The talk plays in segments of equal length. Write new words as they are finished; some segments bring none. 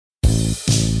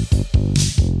I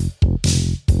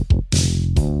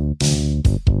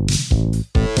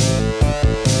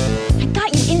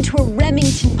got you into a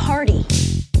Remington party.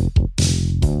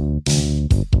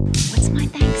 What's my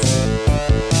thanks?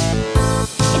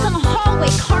 It's on the hallway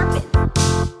carpet.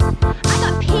 I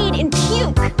got paid in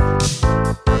puke.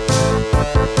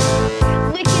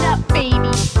 Lick it up,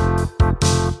 baby.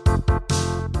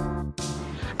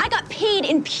 I got paid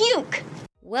in puke.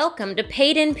 Welcome to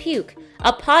Paid in Puke,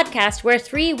 a podcast where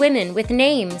three women with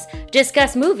names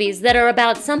discuss movies that are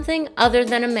about something other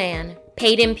than a man.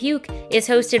 Paid in Puke is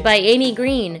hosted by Amy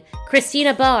Green,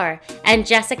 Christina Barr, and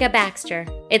Jessica Baxter.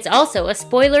 It's also a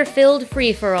spoiler-filled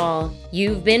free-for-all.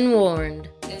 You've been warned.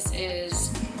 This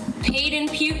is Paid in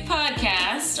Puke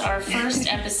podcast, our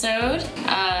first episode.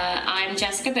 I'm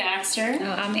Jessica Baxter.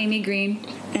 I'm Amy Green.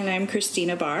 And I'm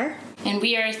Christina Barr. And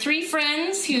we are three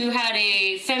friends who had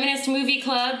a feminist movie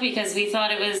club because we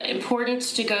thought it was important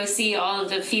to go see all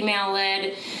of the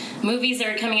female-led movies that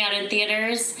are coming out in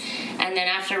theaters. And then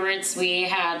afterwards, we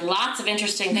had lots of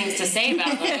interesting things to say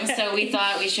about them. So we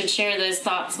thought we should share those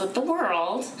thoughts with the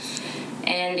world.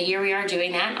 And here we are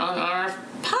doing that on our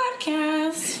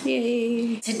podcast.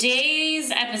 Yay.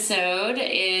 Today's episode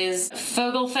is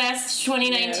Fogelfest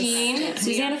 2019. Yes.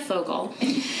 Susanna Fogel.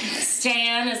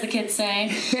 Stan, as the kids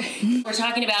say. We're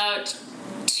talking about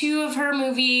two of her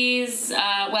movies.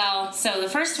 So the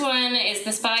first one is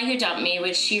The Spy Who Dumped Me,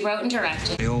 which she wrote and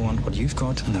directed. They all want what you've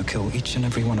got, and they'll kill each and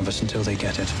every one of us until they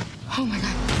get it. Oh my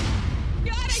God.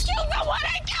 God, I killed someone!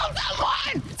 I killed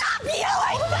someone! Stop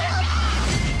yelling!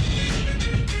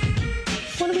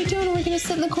 What are we doing? Are we going to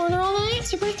sit in the corner all night?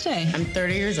 It's your birthday. I'm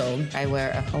 30 years old. I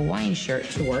wear a Hawaiian shirt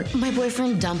to work. My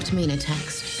boyfriend dumped me in a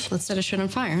text. Let's set a shit on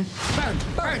fire. Burn,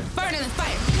 burn, burn in the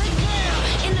fire.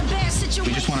 In the bad situation.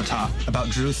 We just want to talk about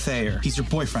Drew Thayer. He's your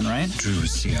boyfriend, right? Drew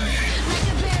is CIA.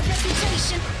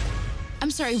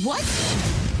 I'm sorry, what?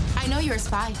 I know you're a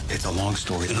spy. It's a long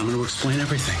story, and I'm going to explain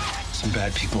everything. Some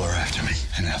bad people are after me,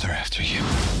 and now they're after you.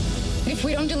 If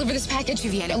we don't deliver this package,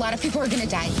 Vivian, a lot of people are going to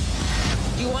die.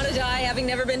 Do you want to die having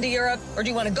never been to Europe? Or do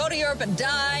you want to go to Europe and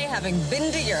die having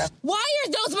been to Europe? Why are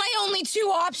those my only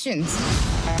two options?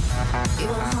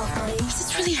 Is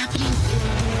this really happening?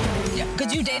 Yeah,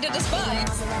 because you dated a spy.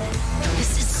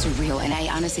 This is surreal, and I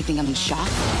honestly think I'm in shock.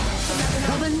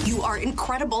 Robin, you are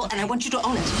incredible, and I want you to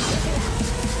own it.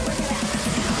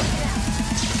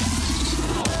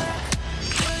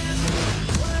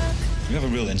 You have a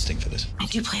real instinct for this. I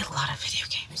do play a lot of video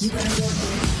games.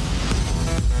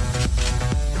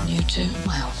 You too?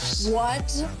 Wow.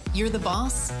 What? You're the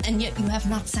boss, and yet you have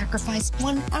not sacrificed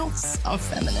 1 ounce of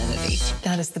femininity.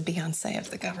 That is the Beyonce of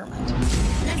the government.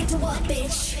 I get to walk,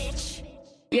 bitch.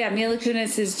 Yeah, Mila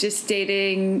Kunis is just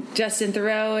dating Justin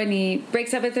Theroux, and he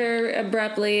breaks up with her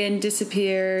abruptly and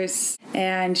disappears.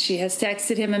 And she has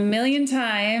texted him 1,000,000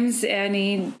 times, and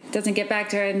he doesn't get back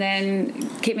to her. And then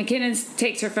Kate McKinnon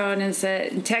takes her phone and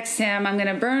texts him, "I'm going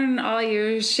to burn all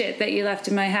your shit that you left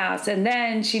in my house." And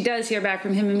then she does hear back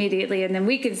from him immediately, and then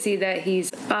we can see that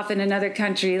he's off in another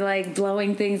country, like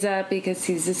blowing things up because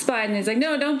he's a spy. And he's like,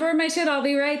 "No, don't burn my shit. I'll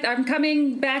be right. I'm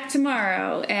coming back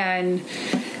tomorrow." And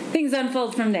things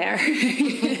unfold from there.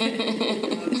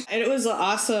 And it was an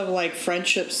awesome,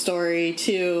 friendship story,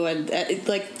 too. And,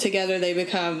 together they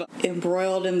become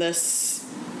embroiled in this,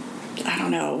 I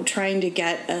don't know, trying to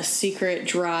get a secret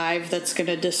drive that's going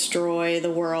to destroy the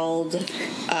world.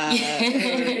 Yeah,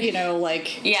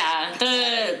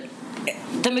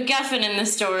 the MacGuffin in the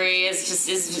story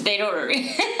is they don't.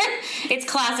 It's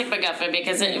classic MacGuffin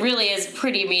because it really is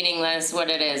pretty meaningless what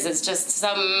it is. It's just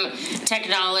some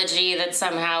technology that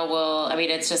somehow will. I mean,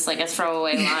 it's just like a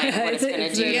throwaway line of what it's going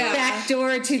to do. The back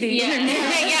door to the internet.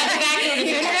 Yeah, the back door to the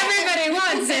internet. Everybody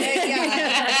wants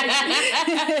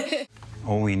it.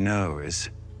 All we know is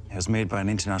it was made by an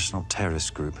international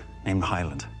terrorist group named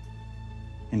Highland.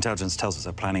 Intelligence tells us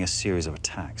they're planning a series of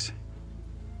attacks.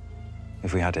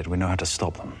 If we had it, we know how to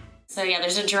stop them. So yeah,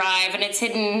 there's a drive, and it's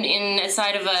hidden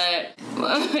inside of a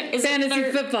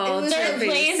fantasy football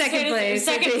trophy. Second place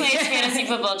fantasy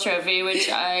football trophy, which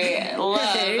I love.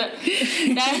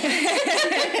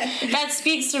 That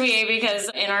speaks to me because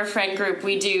in our friend group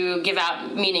we do give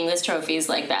out meaningless trophies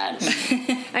like that.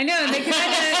 I know. They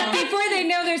kind of before they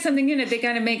know there's something in it, they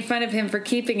kind of make fun of him for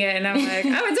keeping it, and I'm like,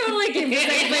 I would totally keep it.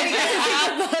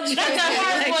 That's a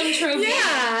hard-won trophy.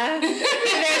 Yeah.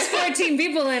 There's 14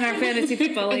 people in our fantasy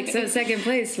football league, so second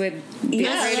place would be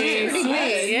pretty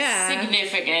sweet. Yeah.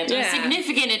 Significant. Yeah.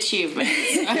 Significant achievement.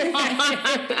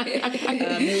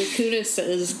 Mila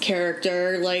Kunis's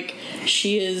character,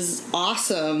 she is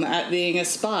awesome at being a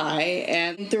spy,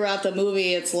 and throughout the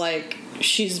movie, it's like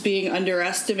she's being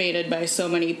underestimated by so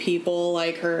many people,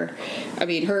 like her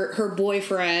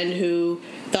boyfriend, who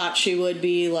thought she would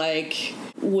be like,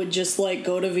 would just like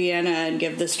go to Vienna and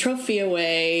give this trophy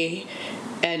away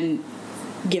and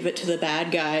give it to the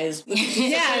bad guys.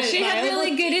 Yeah, she had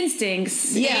really good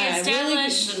instincts. Yeah,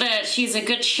 established that she's a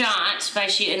good shot by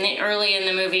early in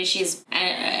the movie. She's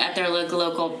at their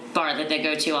local bar that they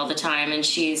go to all the time, and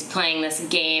she's playing this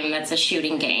game that's a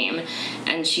shooting game,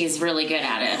 and she's really good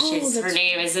at it. Her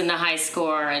name is in the high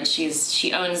score, and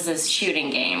she owns this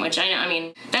shooting game, which I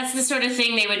mean that's the sort of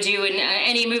thing they would do in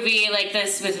any movie like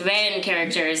this with men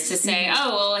characters, to say,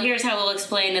 oh well, here's how we'll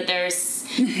explain that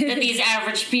that these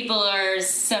average people are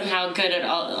somehow good at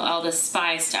all the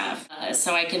spy stuff.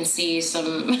 So I can see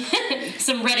some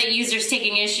Reddit users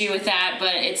taking issue with that,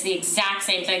 but it's the exact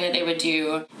same thing that they would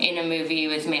do in a movie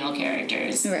with male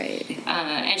characters. Right.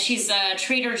 And she's a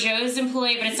Trader Joe's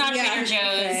employee, but it's not Trader Joe's.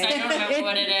 Right. I don't remember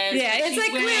what it is. Yeah, it's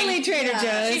like clearly Trader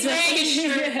Joe's. She's wearing a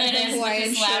shirt that is with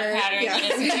this loud pattern. Yeah.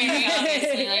 That is very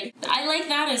obviously like. I like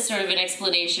that as sort of an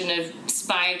explanation of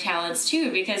spy talents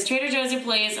too, because Trader Joe's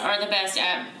employees are the best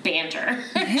at banter.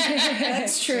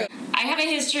 That's true. I have a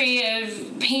history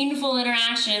of painful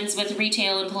interactions with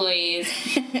retail employees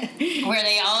where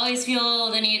they always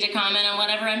feel the need to comment on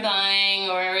whatever I'm buying,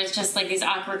 or it's just like these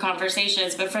awkward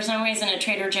conversations. But for some reason at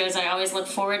Trader Joe's, I always look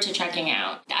forward to checking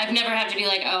out. I've never had to be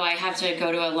like, oh, I have to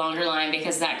go to a longer line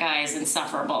because that guy is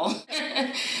insufferable.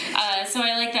 So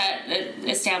I like that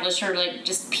established her like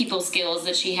just people skills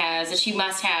that she has, that she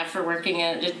must have for working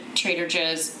at a Trader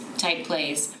Joe's type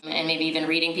place, and maybe even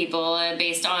reading people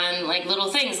based on like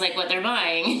little things like what they're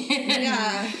buying.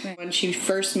 Yeah. When she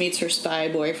first meets her spy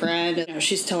boyfriend,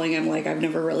 she's telling him like, I've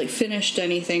never really finished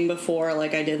anything before,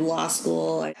 like I did law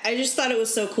school. I just thought it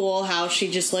was so cool how she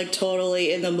just like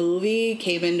totally in the movie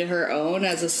came into her own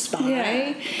as a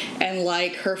spy, and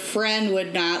like her friend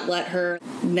would not let her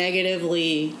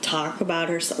negatively talk about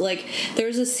herself. Like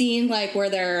there's a scene like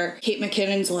where Kate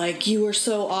McKinnon's like, you were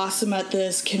so awesome at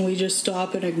this, can we just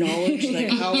stop and acknowledge like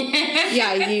how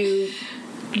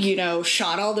you know,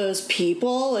 shot all those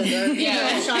people, and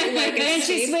shot, like, and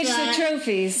she switched the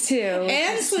trophies too.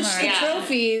 And switched the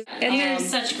trophies. And they're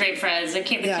such great friends. Like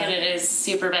Kate McKinnon is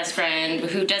super best friend,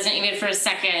 who doesn't even for a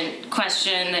second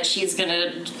question that she's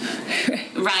gonna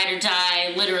ride or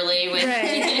die literally with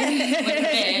with a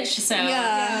bitch.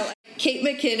 So Kate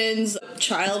McKinnon's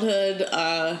childhood,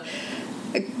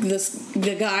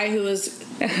 the guy who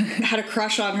had a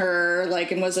crush on her,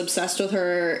 like, and was obsessed with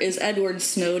her, is Edward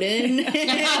Snowden.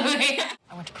 I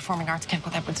went to performing arts camp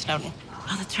with Edward Snowden.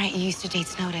 Oh, that's right. You used to date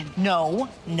Snowden.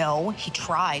 No, he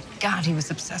tried. God, he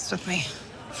was obsessed with me.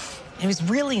 He was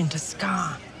really into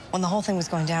ska. When the whole thing was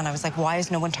going down, I was like, why is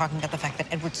no one talking about the fact that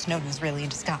Edward Snowden is really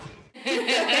into ska? And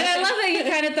I love that you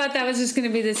kind of thought that was just going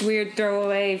to be this weird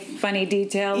throwaway funny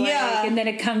detail, and then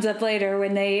it comes up later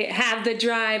when they have the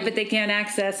drive but they can't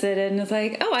access it, and it's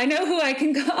like, oh, I know who I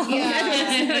can call.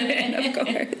 Of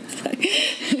course.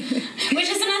 Which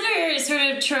is another sort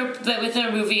of trope that with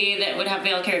a movie that would have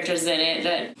male characters in it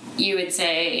that you would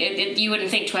say you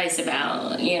wouldn't think twice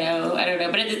about, I don't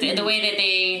know, but the way that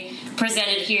they present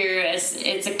it here as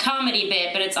it's a comedy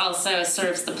bit, but it's also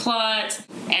serves the plot,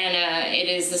 and it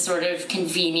is the sort of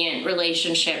convenient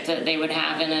relationship that they would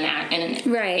have in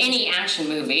any action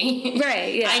movie.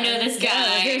 Right. Yeah. I know this guy.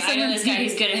 I know this guy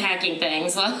who's good at hacking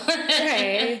things. Well,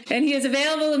 right. And he is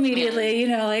available immediately.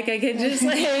 Like I could just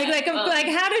like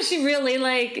how does she really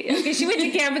okay, she went to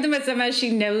camp with him, but somehow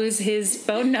she knows his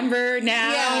phone number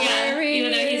now. Yeah. Where he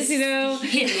is, hidden. Right.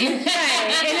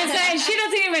 And it's like she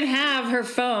doesn't even have her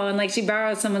phone. Like she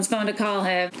borrowed someone's phone to call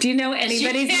him. Do you know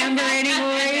anybody's number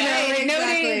anymore?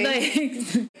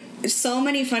 Nobody so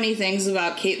many funny things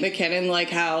about Kate McKinnon, like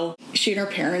how she and her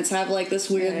parents have like this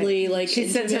weirdly she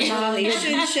sends her mom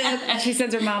relationship. She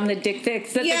sends her mom the dick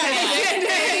pics. That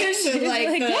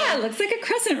looks like a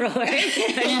crescent roller.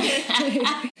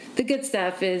 The good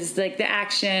stuff is like the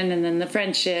action and then the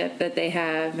friendship that they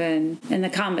have and the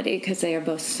comedy, because they are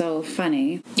both so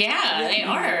funny. Yeah, they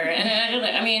are. And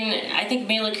I think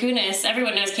Mila Kunis,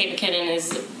 everyone knows Kate McKinnon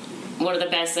is one of the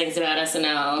best things about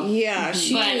SNL. Yeah,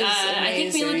 she is amazing. I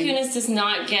think Mila Kunis does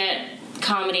not get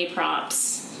comedy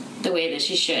props the way that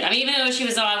she should. Even though she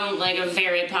was on like a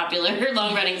very popular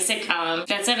long-running sitcom,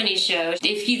 that 70s show,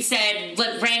 if you'd said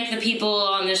rank the people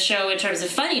on this show in terms of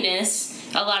funniness,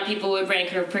 a lot of people would rank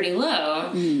her pretty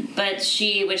low. But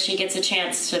when she gets a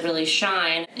chance to really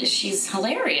shine, she's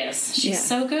hilarious. She's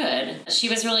so good. She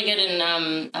was really good in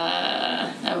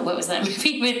what was that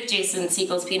movie with Jason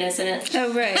Segel's penis in it?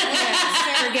 Oh, right.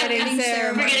 Forgetting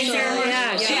Sarah Marshall.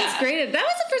 Yeah, she was great. That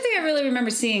was the first first thing I really remember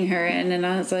seeing her in, and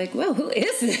I was like, "Whoa, who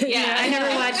is this?" Yeah. I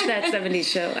never watched that '70s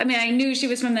show. I mean, I knew she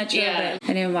was from that show, but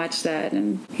I didn't watch that.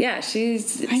 And yeah,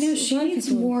 I know she needs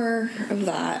more of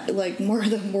that, like more of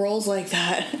the roles like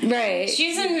that. Right.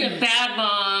 She's in Bad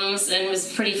Moms and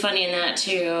was pretty funny in that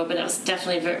too, but that was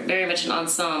definitely very, very much an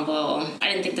ensemble. I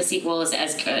didn't think the sequel was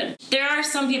as good. There are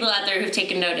some people out there who've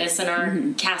taken notice and are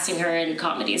casting her in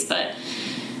comedies, but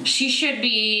she should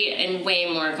be in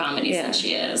way more comedies than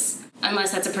she is.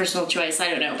 Unless that's a personal choice, I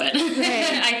don't know, but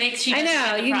I think she doesn't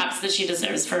get the props that she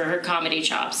deserves for her comedy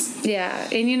chops. Yeah,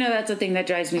 and that's the thing that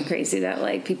drives me crazy, that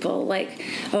like people like,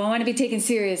 I want to be taken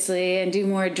seriously and do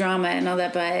more drama and all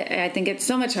that, but I think it's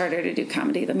so much harder to do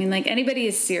comedy. I mean, like anybody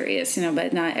is serious,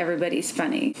 but not everybody's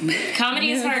funny.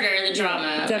 Comedy is harder than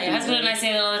drama. My husband and I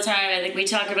say that all the time. I think we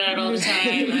talk about it all the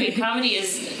time. I mean, comedy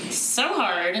is so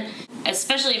hard,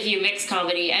 especially if you mix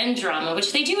comedy and drama,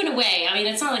 which they do in a way. I mean,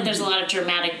 it's not like there's a lot of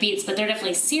dramatic beats, but there are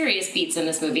definitely serious beats in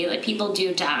this movie. Like, people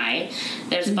do die.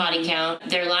 There's a body count.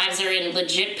 Their lives are in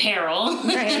legit peril.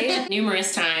 Right.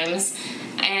 Numerous times.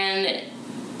 And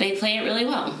they play it really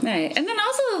well. Right. And then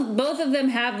also, both of them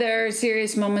have their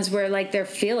serious moments where, like, their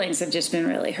feelings have just been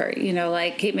really hurt.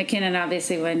 Like Kate McKinnon,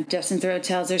 obviously, when Justin Theroux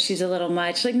tells her she's a little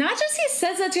much. Like, not just he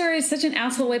says that to her in such an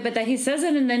asshole way, but that he says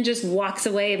it and then just walks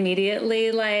away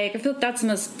immediately. Like, I feel like that's the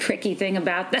most pricky thing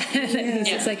about that. It's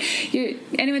just like,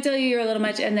 anyone tell you you're a little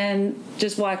much, and then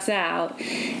just walks out.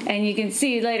 And you can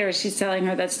see later she's telling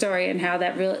her that story and how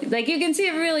that really, like, you can see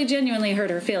it really genuinely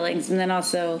hurt her feelings. And then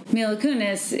also, Mila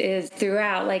Kunis is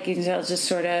throughout, like, you can tell, just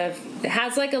sort of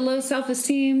has like a low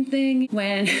self-esteem thing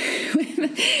when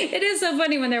it is so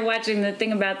funny when they're watching the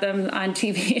thing about them on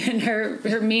TV and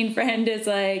her mean friend is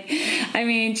like, I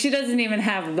mean, she doesn't even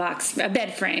have a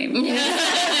bed frame. And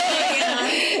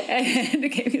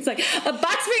he's like, a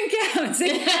box spring counts. But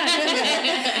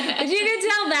you can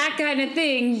tell that kind of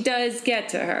thing does get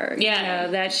to her.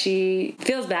 That she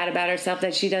feels bad about herself,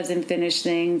 that she doesn't finish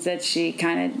things, that she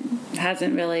kind of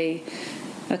hasn't really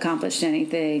accomplished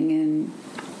anything, and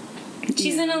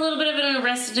she's in a little bit of an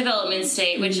Arrested Development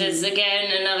state, which is, again,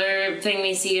 another thing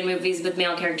we see in movies with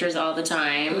male characters all the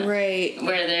time. Right.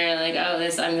 Where they're like,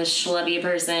 I'm this schlubby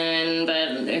person,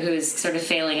 but who's sort of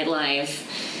failing at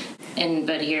life.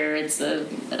 But here it's a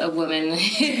woman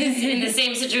who's in the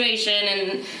same situation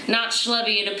and not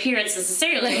schlubby in appearance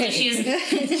necessarily. Right. She's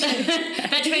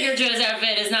that Trader Joe's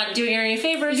outfit is not doing her any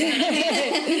favors.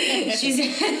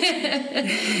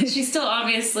 She's still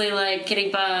obviously like getting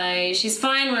by. She's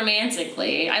fine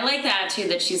romantically. I like that too,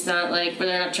 that she's not like, where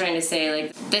they're not trying to say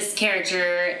like this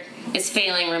character is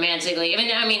failing romantically.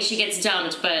 I mean, she gets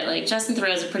dumped, but like Justin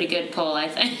Theroux is a pretty good pull, I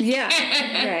think. Yeah,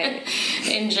 right.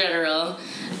 In general.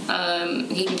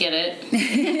 He can get it.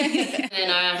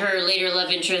 And her later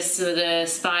love interest, the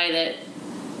spy that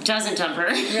doesn't dump her,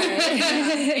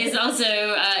 is also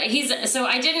I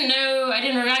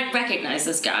didn't recognize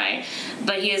this guy,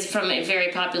 but he is from a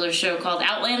very popular show called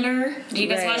Outlander. Do you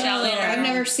guys watch Outlander? I've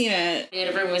never seen it. And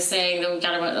everyone was saying,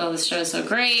 this show is so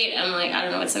great. I'm like, I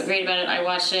don't know what's so great about it. I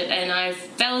watched it and I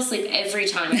fell asleep every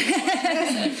time.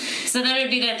 So then it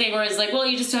would be that thing where it's like, well,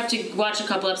 you just have to watch a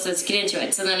couple episodes to get into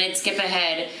it. So then I'd skip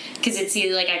ahead because it'd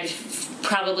see like I'd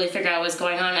probably figure out what's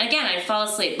going on. And again, I'd fall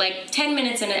asleep like 10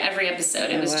 minutes into every episode.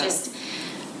 It was just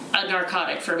a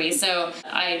narcotic for me, so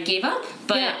I gave up.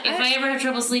 But if I ever have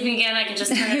trouble sleeping again, I can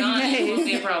just turn it on and it won't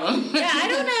be a problem. I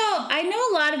don't know. I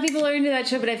know a lot of people are into that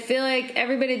show, but I feel like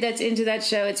everybody that's into that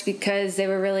show, it's because they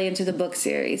were really into the book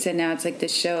series, and now it's like the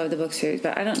show of the book series.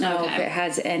 But I don't know if it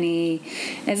has any.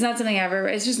 It's not something I ever.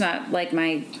 It's just not like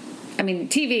my. I mean,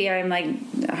 TV. I'm like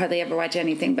I hardly ever watch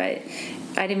anything, but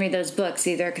I didn't read those books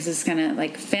either because it's kind of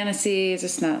like fantasy. It's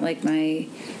just not like my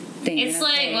thing. It's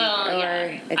like,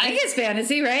 I think it's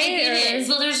fantasy, right? It is.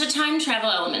 Well, there's a time travel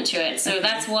element to it, so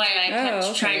that's why I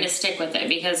kept trying to stick with it,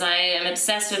 because I am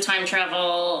obsessed with time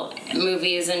travel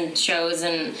movies and shows,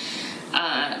 and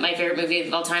my favorite movie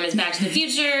of all time is Back to the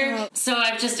Future. So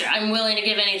I'm willing to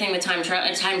give anything with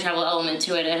a time travel element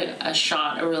to it a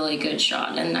shot, a really good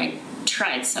shot, and I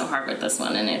tried so hard with this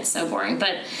one, and it's so boring.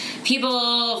 But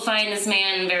people find this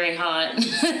man very hot. I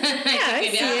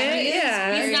see it.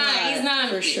 Yeah, he's not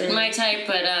for sure my type,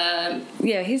 but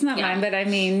he's not mine. But I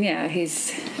mean,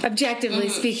 he's objectively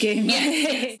speaking.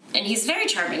 Yes. And he's very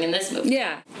charming in this movie.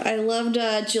 Yeah, I loved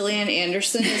Gillian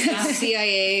Anderson as the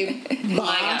CIA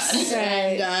boss,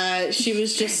 and she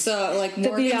was just so like the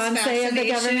Beyonce of the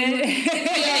government. Gillian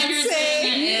Anderson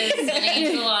is an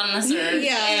angel on this earth.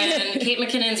 Yeah, and Kate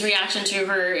McKinnon's reaction to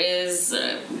her is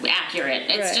accurate.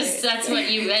 It's just, that's what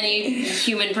any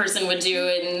human person would do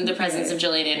in the presence of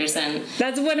Gillian Anderson.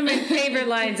 That's one of my favorite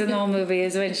lines in the whole movie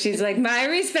is when she's like, my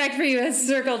respect for you has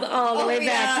circled all the way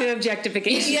back to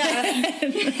objectification.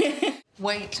 Yeah.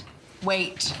 Wait.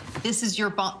 This is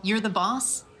you're the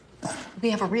boss?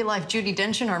 We have a real-life Judi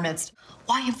Dench in our midst.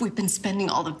 Why have we been spending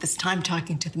all of this time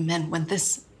talking to the men when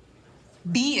this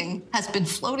being has been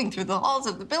floating through the halls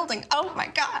of the building? Oh, my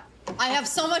God. I have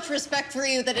so much respect for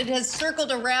you that it has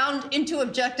circled around into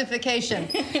objectification.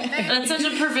 That's such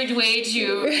a perfect way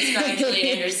to describe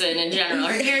Gillian Anderson in general.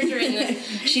 Her character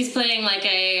she's playing like the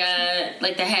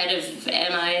head of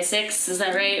MI6, is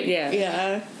that right?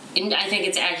 Yeah. And I think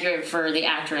it's accurate for the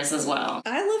actress as well.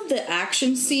 I love the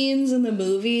action scenes in the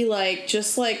movie.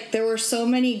 There were so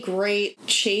many great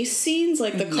chase scenes,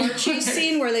 like the car chase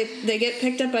scene where they get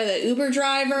picked up by the Uber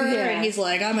driver and he's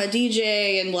like, I'm a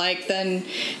DJ, and then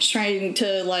he's trying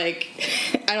to I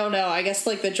don't know, I guess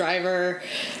the driver,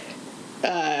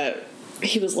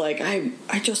 he was like,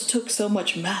 I just took so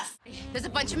much meth. There's a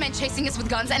bunch of men chasing us with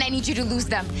guns, and I need you to lose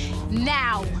them.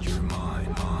 Now!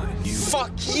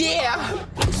 Fuck yeah!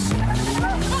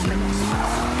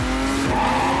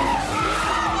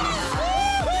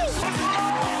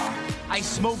 I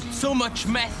smoked so much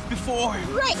meth before.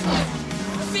 Right!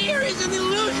 Fear is an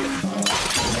illusion!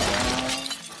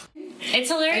 It's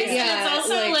hilarious, and it's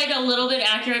also a little bit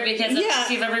accurate because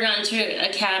if you've ever gone to a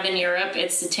cab in Europe,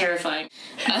 it's terrifying.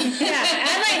 And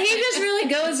he just really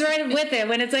goes right with it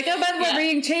when it's like, oh, by the way, we're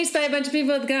being chased by a bunch of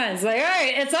people with guns. Like, all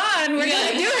right, it's on. We're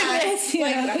doing this.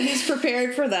 He's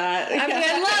prepared for that. I mean,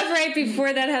 I love right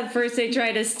before that how first they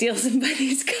try to steal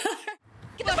somebody's car.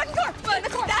 Get the fucking car! Find the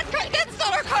car! That's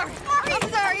not our car! I'm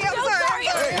sorry.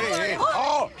 Hey.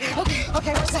 Oh!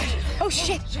 Okay, what's that? Oh,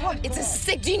 shit. It's a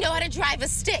stick. Do you know how to drive a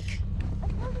stick?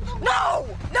 No!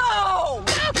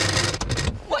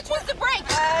 Which one's the brake?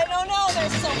 I don't know.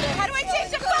 There's something. How do I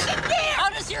change the fucking gear? How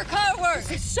does your car work?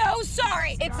 So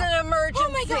sorry. It's an emergency.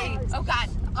 Oh, my God.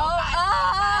 Oh,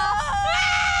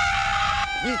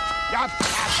 God.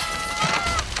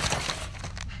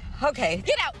 Okay.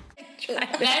 Get out.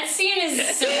 That scene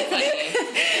is so funny.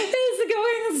 It's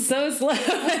going so slow.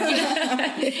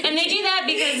 And they do that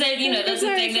because that's the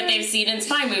thing that they've seen in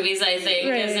spy movies, I think,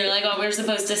 because they're like, oh, we're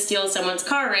supposed to steal someone's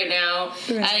car right now.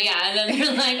 And then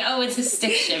they're like, oh, it's a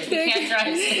stick shift. We can't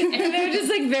drive stick. And they're just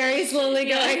very slowly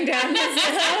going down this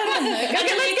hill.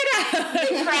 Okay, let's get out.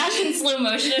 They crash in slow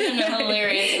motion in a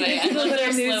hilarious way. I love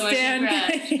their slow motion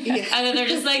crash. And then they're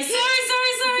just like, sorry.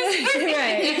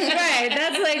 Right.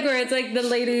 That's where it's the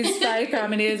ladies' spy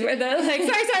comedies where they're like,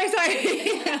 sorry.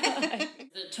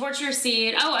 The torture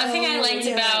scene. Oh, a thing I liked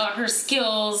about her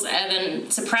skills and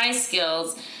then surprise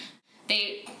skills,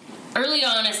 they early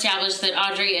on established that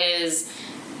Audrey is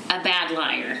a bad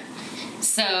liar.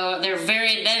 So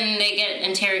then they get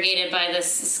interrogated by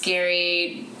this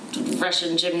scary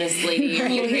Russian gymnast lady,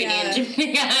 Ukrainian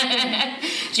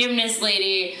gymnast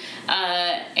lady,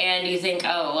 and you think,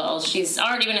 oh, well, she's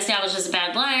already been established as a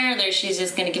bad liar, she's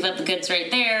just going to give up the goods right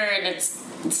there, and it's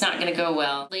not going to go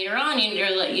well. Later on,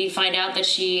 you find out that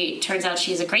turns out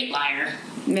she's a great liar.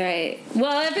 Right.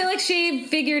 Well, I feel like she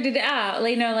figured it out.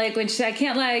 When she said, I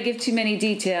can't lie, I give too many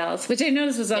details, which I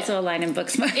noticed was also a line in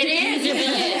Booksmart. It is. It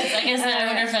really is. I guess I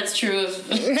wonder if that's true of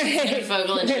Susanna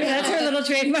Fogel in general. That's her little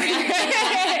trademark.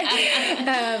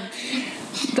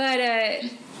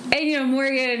 And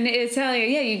Morgan is telling her,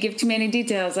 you give too many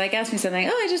details. Ask me something.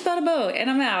 Oh, I just bought a boat, and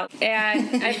I'm out.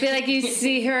 And I feel like you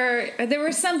see her. There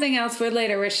was something else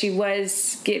later where she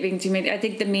was giving too many. I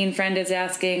think the mean friend is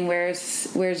asking,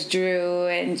 where's Drew?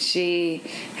 And she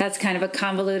has kind of a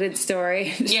convoluted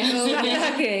story.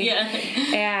 Yeah.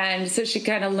 And so she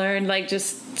kind of learned,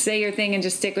 just say your thing and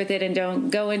just stick with it and don't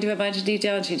go into a bunch of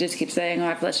detail. And she just keeps saying, oh,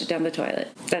 I flushed it down the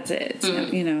toilet. That's it.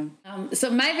 So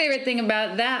my favorite thing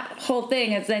about that whole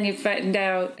thing is then you find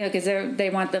out, because they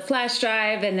want the flash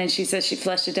drive, and then she says she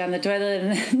flushed it down the toilet,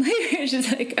 and then later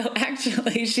she's like, oh,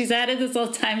 actually, she's had it this whole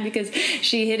time because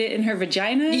she hid it in her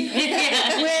vagina. Which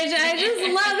I just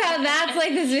love how that's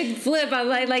this big flip. I'm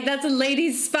like that's a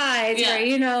lady's spy, that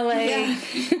is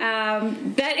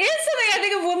something I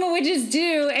think a woman would just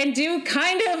do, and do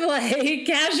kind of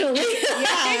casually.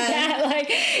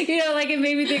 It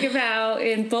made me think of how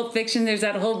in Pulp Fiction there's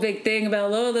that whole big thing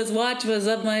about, oh, this watch was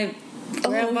up my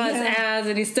grandma's ass,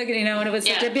 and he stuck it, and it was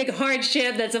such a big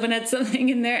hardship that someone had something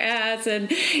in their ass,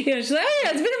 and she's like, oh,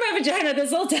 it's been in my vagina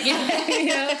this whole time. She's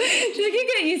like, you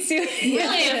get used to it.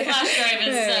 Really, a flash drive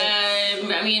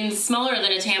is, smaller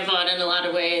than a tampon in a lot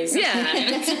of ways. Yeah.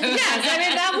 Yes,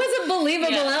 that was a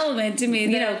believable element to me,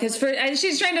 because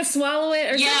she's trying to swallow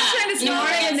it, or someone's trying to swallow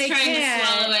it and they can't. To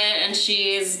swallow it, and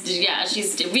she's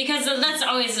because that's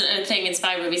always a thing in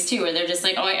spy movies too, where they're just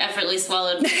like, oh, I effortlessly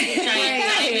swallowed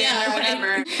giant or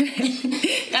whatever.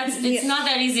 It's not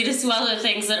that easy to swallow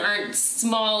things that aren't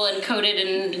small and coated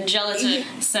in gelatin.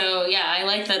 So yeah, I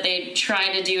like that they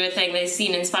try to do a thing they've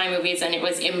seen in spy movies and it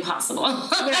was impossible.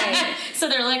 Right. So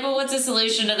they're like, well, what's the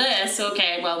solution to this?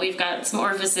 Okay, well, we've got some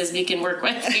orifices we can work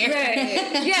with here. Right.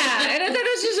 Yeah, and I thought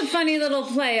it was just a funny little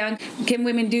play on can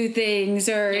women do things,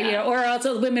 or or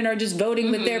also women are just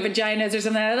voting with their vaginas or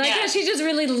something. Like, she just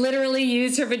really literally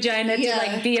used her vagina to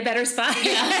like be a better spy.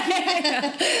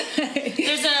 Yeah.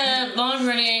 There's a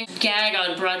long-running gag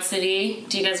on Broad City.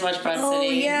 Do you guys watch Broad City? Oh,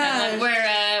 yeah.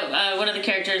 Where one of the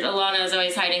characters, Alana, is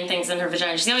always hiding things in her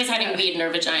vagina. She's always hiding weed in her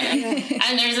vagina.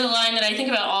 And there's a line that I think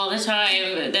about all the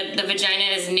time, that the vagina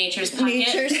is nature's pocket.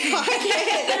 Nature's pocket.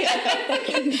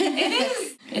 It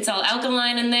is. It's all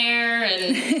alkaline in there,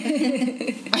 and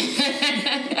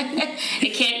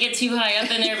it can't get too high up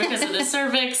in there because of the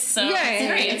cervix, so it's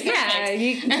great. It's perfect.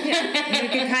 You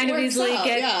can kind of easily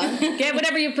get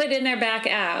whatever you put in there back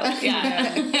out.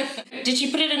 Yeah. Did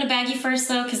she put it in a baggie first,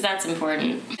 though? Because that's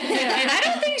important. I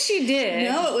don't think she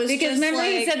did. No, it was because just remember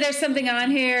you said there's something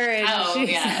on here, and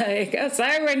she's like, oh,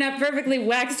 sorry, we're not perfectly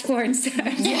waxed porn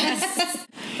stars. Yes.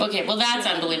 Okay, well, that's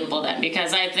unbelievable then,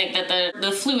 because I think that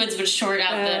the fluids would short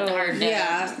out the hard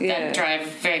that drive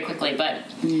very quickly, but...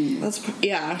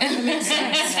 that makes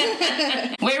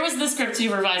sense. Where was the script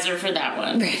supervisor for that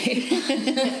one? Right.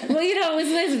 Well, it was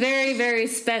this very, very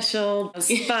special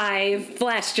spy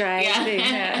flash drive thing.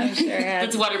 Yeah, I'm sure.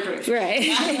 That's waterproof. Right.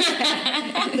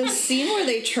 The scene where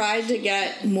they tried to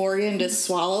get Morgan to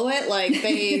swallow it, like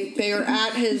they were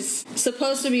at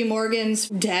supposed to be Morgan's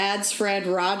dad's friend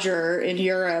Roger in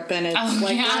Europe, and it's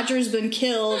Roger's been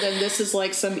killed, and this is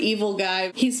like some evil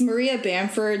guy. He's Maria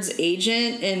Bamford's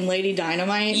agent in Lady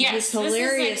Dynamite. Yes, he's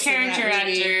hilarious. This is a character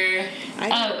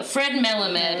actor. Fred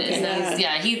Melamed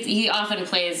is he often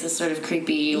plays this sort of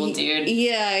creepy old dude.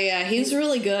 Yeah, he's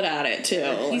really good at it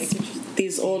too.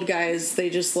 These old guys, they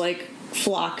just like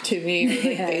flock to me. Or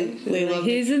they love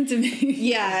he's me. into me.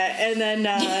 Yeah, and then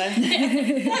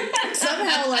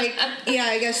somehow,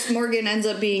 I guess Morgan ends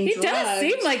up being drugged. He does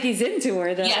seem like he's into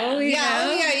her, though. Yeah,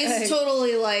 he's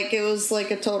totally it was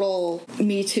like a total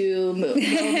Me Too moment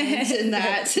in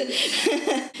that.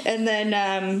 And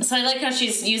then... So I like how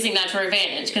she's using that to her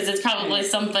advantage, because it's probably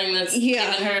something that's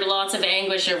given her lots of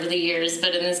anguish over the years,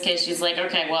 but in this case she's like,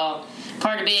 okay, well,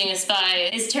 part of being a spy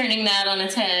is turning that on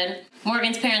its head.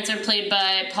 Morgan's parents are played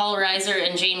by Paul Reiser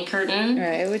and Jane Curtin.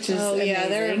 Right, which is amazing.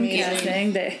 They're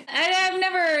amazing. I've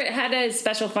never had a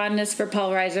special fondness for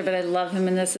Paul Reiser, but I love him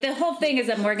in this. The whole thing is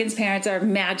that Morgan's parents are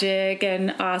magic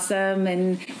and awesome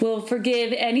and will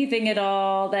forgive anything at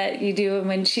all that you do. And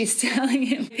when she's telling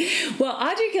him, well,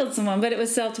 Audrey killed someone, but it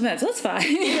was self-defense. That's fine.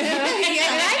 And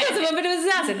I killed someone, but it was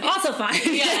assassin. Also fine.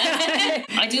 Yeah.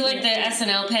 I do like the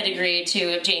SNL pedigree, too,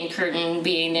 of Jane Curtin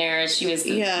being there. She was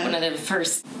one of the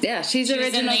first... Yeah, she's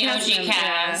original in the OG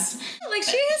cast. Like,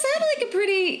 she has had a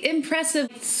pretty impressive,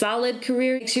 solid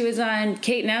career. She was on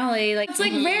Kate and Allie. It's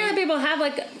rare that people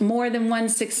have more than one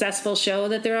successful show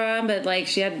that they're on, but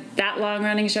she had that long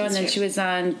running show, and then she was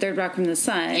on Third Rock from the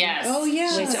Sun. Yes. Oh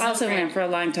yeah. Which also went for a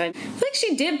long time.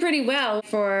 She did pretty well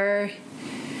for...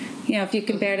 if you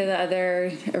compare to the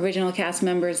other original cast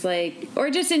members, or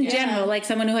just in general,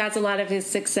 someone who has a lot of his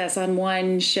success on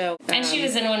one show. And she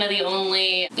was in one of the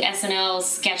only SNL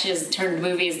sketches turned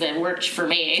movies that worked for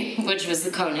me, which was The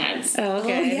Coneheads. Oh,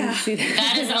 okay. Oh, yeah. I didn't see that.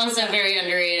 That is also very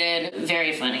underrated,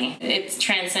 very funny. It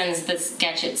transcends the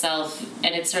sketch itself,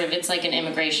 and it's like an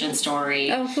immigration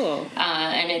story. Oh, cool.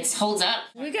 And it holds up.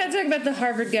 We gotta talk about the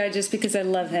Harvard guy just because I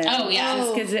love him. Oh, yeah.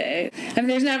 Just because,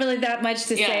 there's not really that much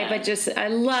to say, but just, I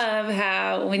love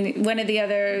how when one of the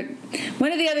other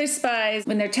spies,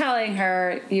 when they're telling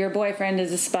her your boyfriend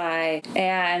is a spy,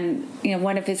 and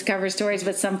one of his cover stories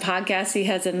with some podcast he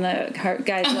has in the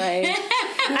guy's life.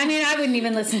 I mean, I wouldn't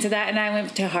even listen to that, and I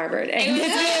went to Harvard. And the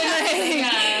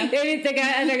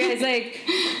other guy's like,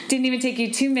 didn't even take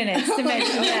you 2 minutes to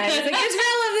mention that. It's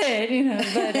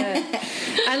relevant, but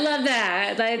I love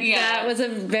that. That was a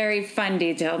very fun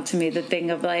detail to me, the thing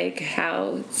of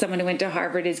how someone who went to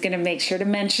Harvard is going to make sure to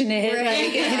mention it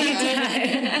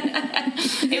anytime.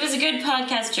 It was a good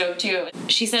podcast joke, too.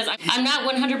 She says, I'm not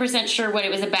 100% sure what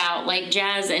it was about,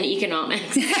 jazz and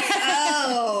economics.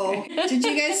 Oh. Did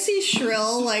you guys see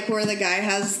Shrill, where the guy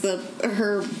has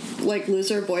her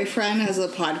loser boyfriend has a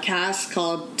podcast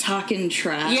called Talkin'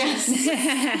 Trash? Yes.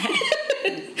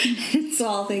 It's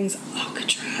all things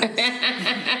Alcatraz.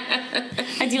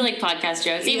 I do like podcast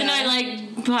jokes, even though I like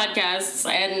podcasts,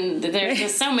 and there's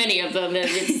just so many of them that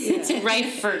it's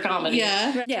rife for comedy.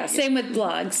 Yeah, same with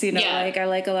blogs. You know, like I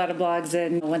like a lot of blogs,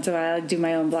 and once in a while I do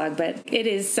my own blog, but it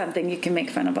is something you can make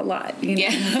fun of a lot. You know?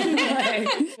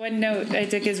 Like, one note I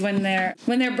took is when they're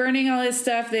burning all his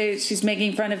stuff, she's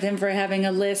making fun of him for having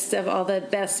a list of all the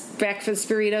best breakfast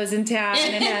burritos in town,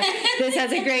 and this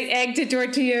has a great egg to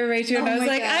tortilla ratio. And I was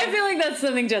like, I feel like that's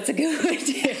something Jessica would do.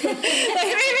 Like maybe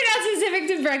not specific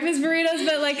to breakfast burritos,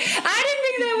 but like I didn't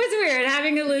think that was weird,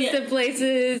 having a list of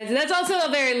places. That's also a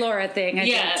very Laura thing, I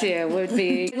think, too, would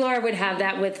be. Laura would have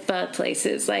that with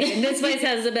places. Like, and this place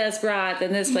has the best broth,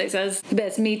 and this place has the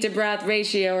best meat to broth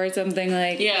ratio or something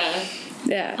like. Yeah.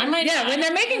 When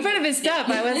they're making fun of his stuff,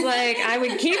 I was like, I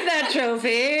would keep that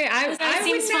trophy. I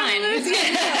seems fine.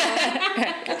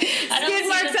 Skid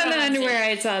marks on the underwear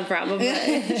I saw, probably.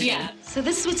 Yeah. So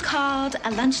this is what's called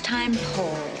a lunchtime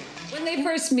poll. When they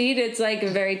first meet, it's like a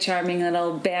very charming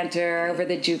little banter over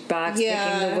the jukebox,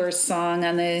 picking the worst song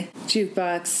on the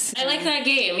jukebox. I like that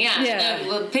game,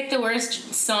 pick the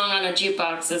worst song on a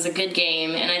jukebox is a good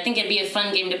game, and I think it'd be a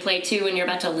fun game to play, too, when you're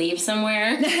about to leave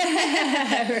somewhere.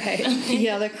 Right.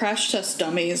 Yeah, the Crash Test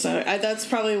Dummies. That's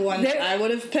probably one that I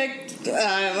would have picked.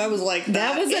 I was like,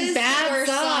 that was a bad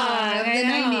song of the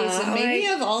 90s, and maybe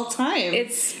of all time.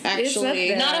 It's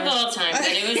actually not of all time, but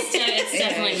it's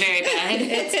definitely very bad.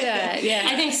 It's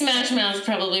I think Smash Mouth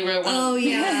probably wrote one of all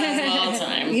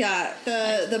time. Yeah,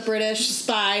 the British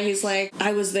spy, he's like,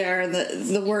 I was there, and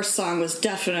the worst song was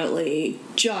definitely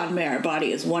John Mayer,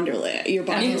 Body is Wonderland. Your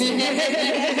Body is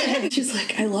Wonderland. She's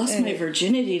like, I lost my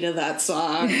virginity to that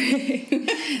song.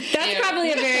 That's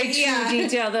probably a very true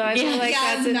detail, though. I feel like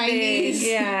that's a 90s.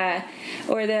 Thing. Yeah.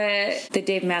 Or the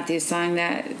Dave Matthews song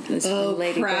that was from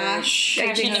Lady Crash.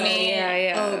 Bird.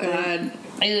 Yeah. Oh, God.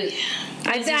 I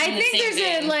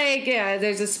think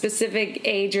there's a specific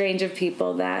age range of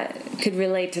people that could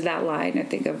relate to that line. I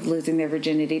think of losing their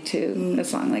virginity to a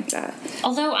song like that.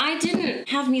 Although I didn't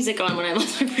have music on when I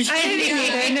lost my virginity. I didn't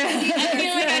either. No. I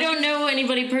feel like I don't know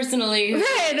anybody personally.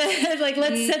 Right. Like,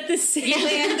 let's set the scene.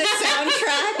 And the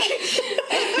soundtrack.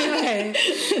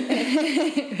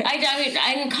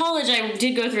 I in college I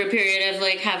did go through a period of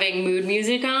like having mood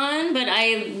music on, but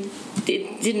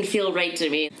it didn't feel right to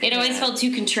me. It always felt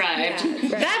too contrived. Yeah.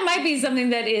 Right. That might be something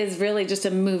that is really just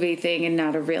a movie thing and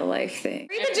not a real life thing.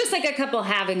 Or even just like a couple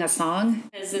having a song.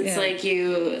 Because it's like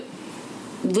you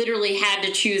literally had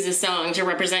to choose a song to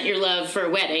represent your love for a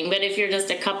wedding. But if you're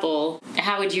just a couple,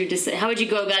 how would you go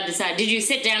about deciding? Did you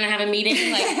sit down and have a meeting?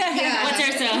 Like, what's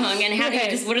our song? And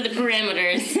what are the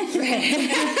parameters?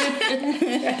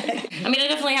 I mean, I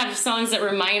definitely have songs that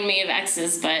remind me of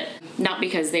exes, but not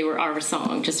because they were our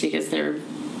song, just because they're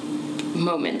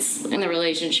moments in the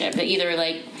relationship. But either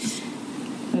like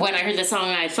when I heard the song,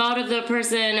 I thought of the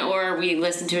person, or we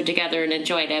listened to it together and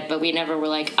enjoyed it, but we never were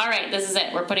like, all right, this is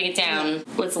it. We're putting it down.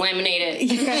 Let's laminate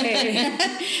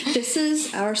it. This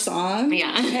is our song.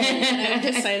 Yeah. And I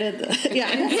decided that.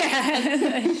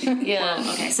 Yeah.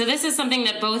 Okay. So this is something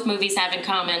that both movies have in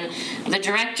common. The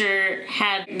director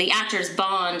had the actors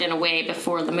bond in a way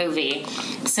before the movie.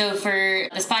 So for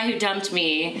The Spy Who Dumped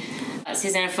Me,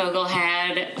 Susanna Fogel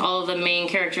had all of the main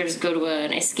characters go to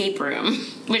an escape room,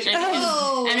 which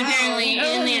and apparently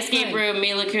in the escape room,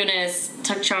 Mila Kunis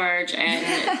took charge and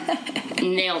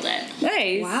nailed it.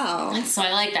 Nice. Wow. So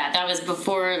I like that. That was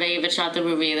before they even shot the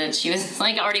movie, that she was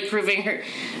like already proving her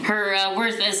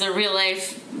worth as a real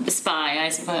life spy, I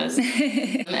suppose.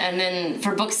 And then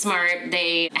for Booksmart,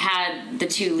 they had the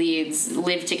two leads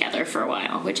live together for a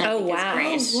while, which I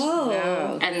think is great. Oh,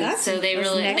 whoa. And so they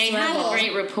have a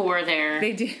great rapport there.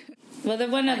 They do. Well, the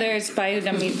one other Spy Who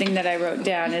Dumped Me thing that I wrote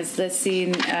down is the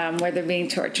scene where they're being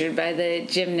tortured by the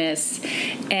gymnasts,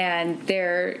 and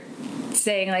they're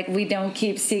saying like, we don't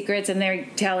keep secrets, and they're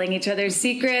telling each other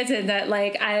secrets, and that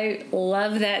like I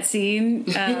love that scene.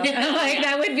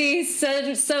 That would be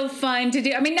so fun to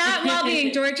do. I mean, not while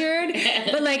being tortured,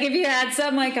 but like if you had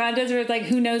some like contest where it's like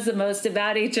who knows the most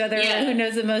about each other, or who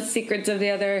knows the most secrets of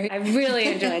the other. I really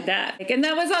enjoyed that, and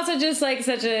that was also just like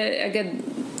such a good.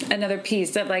 Another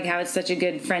piece of like how it's such a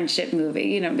good friendship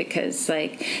movie, because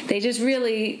like they just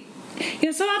really,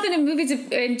 so often in movies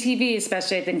and TV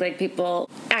especially, I think like people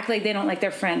act like they don't like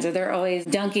their friends, or they're always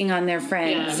dunking on their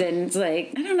friends. Yeah. And it's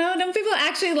like, I don't know, don't people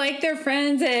actually like their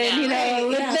friends and,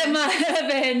 lift them up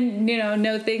and,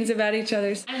 know things about each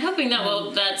other? I'm hoping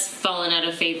that that's fallen out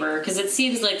of favor, because it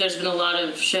seems like there's been a lot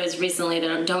of shows recently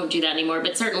that don't do that anymore,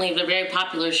 but certainly the very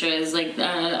popular shows like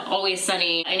Always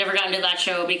Sunny. I never got into that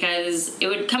show because it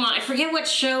would come on, I forget what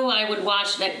show I would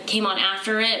watch that came on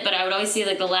after it, but I would always see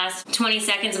like the last 20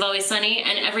 seconds of Always Sunny,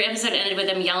 and every episode ended with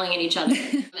them yelling at each other.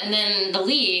 And then The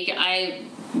League, I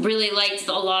really liked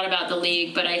a lot about The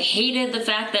League, but I hated the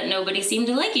fact that nobody seemed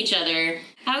to like each other.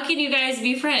 How can you guys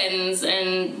be friends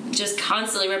and just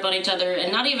constantly rip on each other,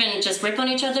 and not even just rip on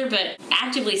each other, but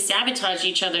actively sabotage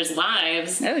each other's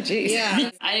lives? Oh, geez. Yeah.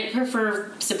 I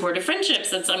prefer supportive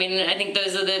friendships. I think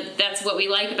that's what we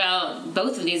like about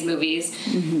both of these movies,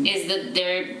 is that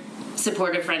they're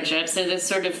supportive friendships. So the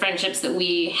sort of friendships that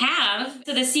we have,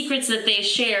 so the secrets that they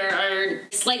share are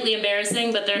slightly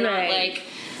embarrassing, but they're not like,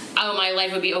 oh, my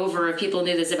life would be over if people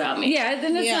knew this about me. Yeah,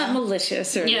 then it's not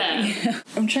malicious or anything.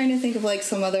 I'm trying to think of like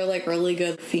some other like really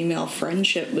good female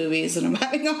friendship movies, and I'm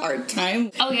having a hard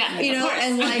time. Oh yeah,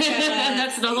 and like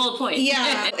that's the whole point.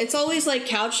 Yeah, it's always like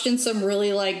couched in some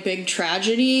really like big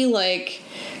tragedy, like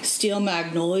Steel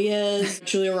Magnolias,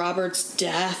 Julia Roberts'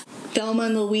 death, Thelma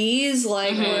and Louise,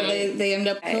 like where they end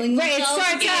up killing themselves. It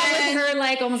starts out with her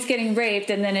like almost getting raped,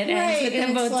 and then it ends with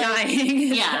them both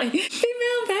dying. Yeah.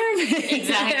 Female empowerment.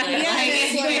 Exactly.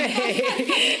 That's what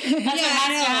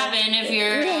has to happen if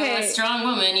you're a strong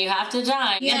woman. You have to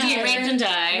die. You have to get raped and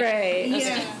die.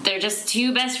 Right. They're just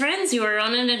two best friends who are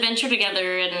on an adventure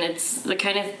together, and it's the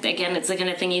kind of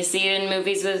thing you see in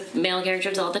movies with male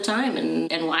characters all the time.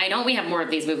 And why don't we have more of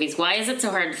these movies? Why is it so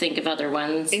hard to think of other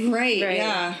ones? Right.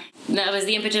 Yeah. That was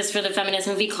the impetus for the Feminist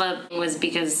Movie Club, was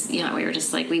because, we were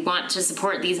just like, we want to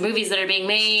support these movies that are being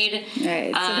made.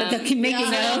 Right, so that they'll keep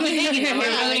making them.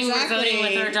 We're voting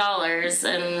with our dollars,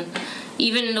 and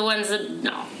even the ones that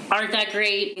aren't that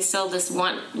great, we still just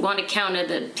want it counted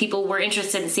that people were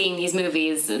interested in seeing these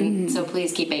movies, and so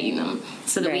please keep making them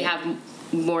so that we have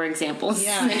more examples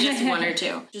than just one or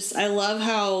two. I love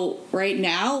how right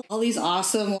now all these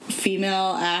awesome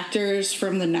female actors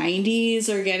from the 90s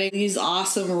are getting these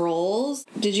awesome roles.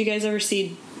 Did you guys ever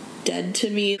see Dead to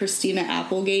Me? Christina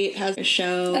Applegate has a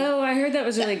show. Oh, I heard that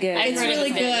was really good. It's really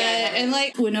good. And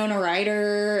like Winona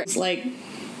Ryder is like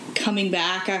coming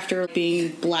back after being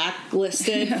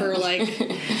blacklisted for like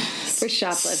for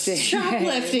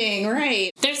shoplifting.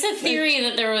 Right. There's a theory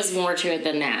that there was more to it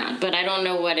than that, but I don't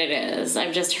know what it is.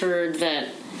 I've just heard that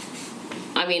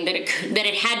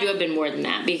it had to have been more than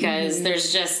that, because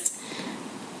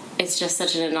it's just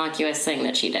such an innocuous thing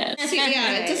that she did.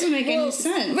 Yeah, it doesn't make any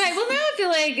sense. Right. Well, now I feel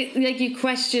like you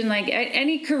question like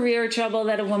any career trouble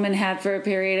that a woman had for a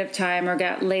period of time or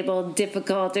got labeled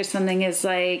difficult or something is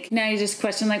like, now you just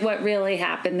question like what really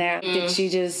happened there. Did she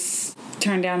just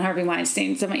turn down Harvey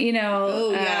Weinstein? There's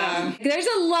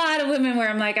a lot of women where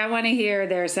I'm like, I want to hear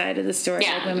their side of the story.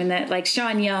 Yeah. Like women that like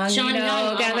Sean Young,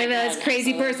 got like this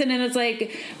crazy person, and it's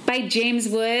like by James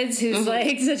Woods, who's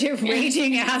like such a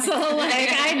raging asshole. Like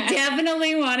I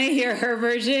definitely want to hear her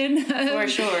version for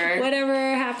sure. Whatever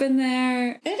happened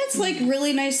there. And it's like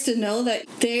really nice to know that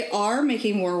they are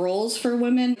making more roles for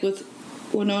women with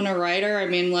Winona Ryder. I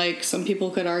mean, like, some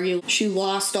people could argue she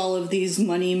lost all of these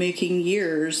money-making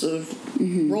years of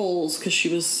roles because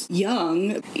she was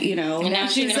young, And now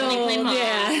she's old.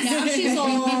 Now she's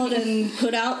old and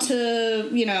put out to,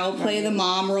 play the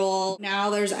mom role. Now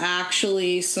there's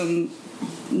actually some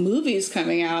movies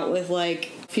coming out with,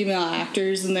 like, female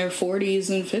actors in their 40s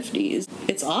and 50s.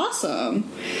 It's awesome.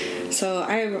 So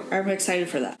I'm excited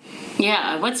for that.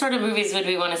 Yeah, what sort of movies would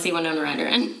we want to see Winona Ryder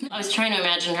in? I was trying to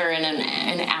imagine her in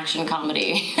an action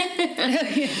comedy.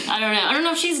 I don't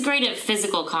know if she's great at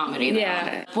physical comedy, though.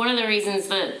 Yeah. One of the reasons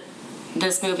that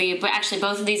this movie, but actually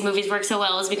both of these movies work so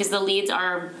well, is because the leads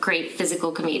are great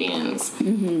physical comedians.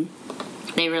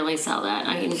 They really sell that.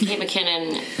 I mean, Kate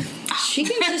McKinnon... She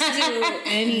can just do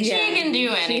anything. She can do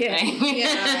anything.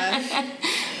 Yeah.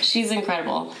 She's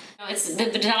incredible. It's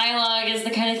the dialogue is the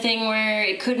kind of thing where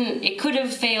it could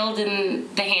have failed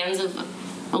in the hands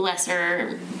of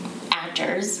lesser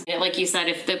actors. Like you said,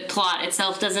 if the plot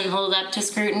itself doesn't hold up to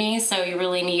scrutiny, so you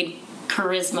really need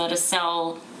charisma to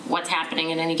sell what's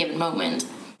happening at any given moment.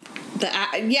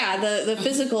 the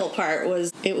physical part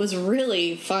was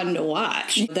really fun to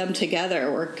watch them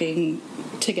together, working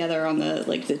together on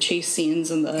the chase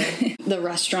scenes and the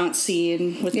restaurant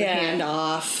scene with the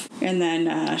handoff, and then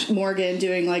Morgan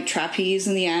doing like trapeze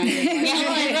in the end.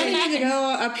 And I need to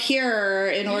go up here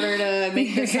in order to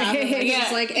make this happen.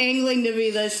 He's like angling to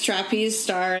be this trapeze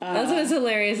star. Also, it's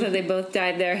hilarious that they both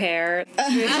dyed their hair to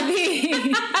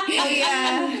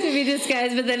be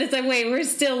disguised, but then it's like, wait, we're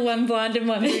still one blonde and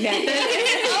one brunette.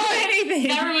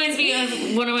 That reminds me of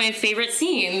one of my favorite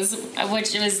scenes,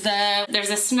 which was there's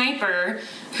a sniper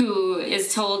who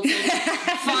is told to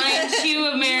find two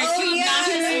obnoxious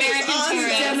American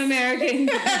tourists. Dumb American.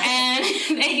 And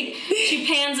she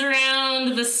pans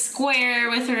around the square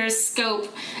with her scope,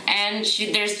 and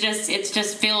it's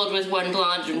just filled with one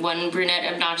blonde and one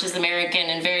brunette obnoxious American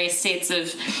in various states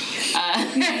of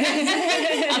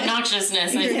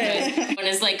obnoxiousness, I suppose. One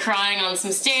is like crying on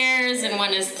some stairs, and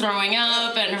one is throwing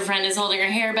up, and her friend is holding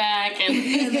her hair back,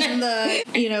 and then the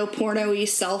porno-y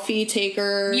selfie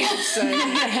taker,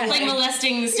 like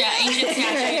molesting ancient statues,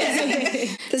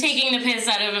 taking the piss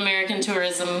out of American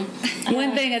tourism.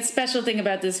 One thing, a special thing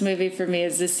about this movie for me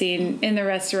is the scene in the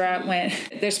restaurant when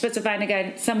they're supposed to find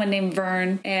someone named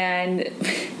Vern, and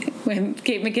when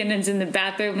Kate McKinnon's in the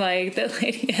bathroom, like, the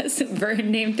lady has a Vern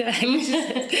name tag. She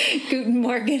says, Guten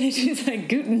Morgen, and she's like,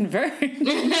 Guten Vern.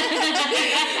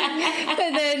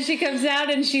 And then she comes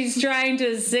out and she's trying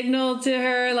to signal to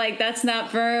her, like, that's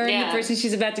not Vern, the person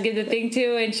she's about to give the thing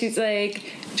to, and she's like,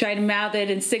 trying to mouth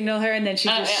it and signal her, and then she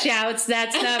just shouts,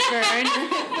 that's not Vern.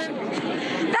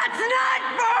 That's not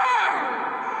Vern!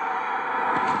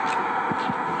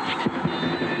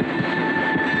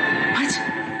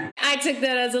 I took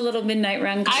that as a little Midnight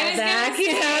Run callback.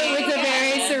 With the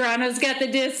very Serrano's got the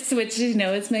discs, which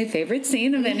is my favorite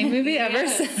scene of any movie ever.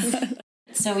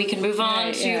 So we can move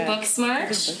on to Booksmart,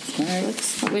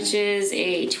 which is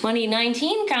a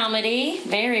 2019 comedy,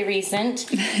 very recent,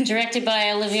 directed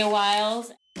by Olivia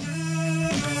Wilde.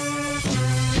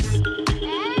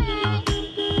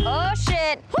 Oh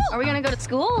shit! Are we gonna go to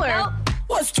school or? Nope.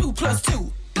 What's 2 +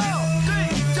 2?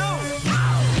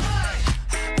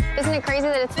 Isn't it crazy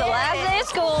that it's the last day of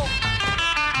school?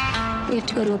 We have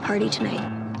to go to a party tonight.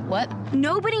 What?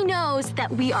 Nobody knows that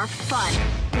we are fun.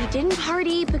 We didn't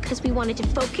party because we wanted to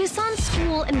focus on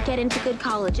school and get into good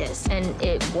colleges. And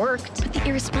it worked. But the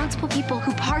irresponsible people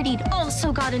who partied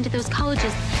also got into those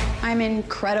colleges. I'm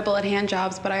incredible at hand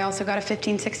jobs, but I also got a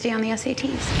 1560 on the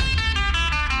SATs.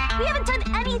 We haven't done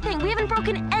anything. We haven't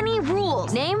broken any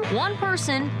rules. Name one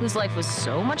person whose life was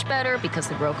so much better because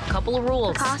they broke a couple of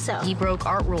rules. Picasso. He broke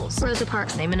art rules. Rosa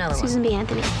Parks. Name another Susan B.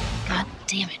 Anthony. God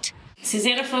damn it.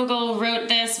 Susanna Fogel wrote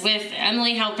this with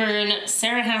Emily Halpern,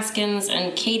 Sarah Haskins,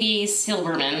 and Katie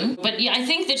Silberman. But yeah, I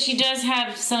think that she does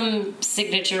have some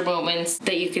signature moments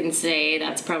that you can say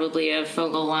that's probably a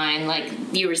Fogel line, like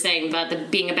you were saying about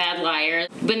being a bad liar.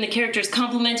 When the characters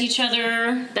complement each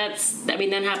other, that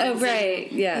happens. Oh,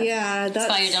 right, yeah. That's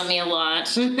Spy Who Dumped Me a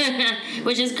lot,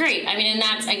 which is great. I mean, and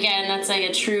that's like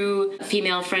a true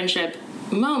female friendship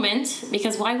moment,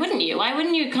 because why wouldn't you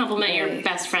compliment your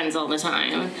best friends all the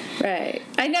time? Right.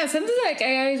 I know, sometimes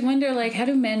I always wonder, how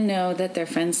do men know that their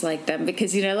friends like them?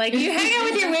 Because you hang out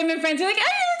with your women friends, you're like, oh,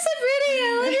 you look so pretty,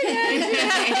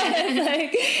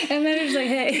 and then it's like,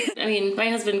 hey. I mean, my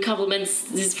husband compliments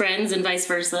his friends and vice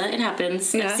versa. It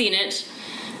happens. I've seen it.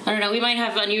 I don't know, we might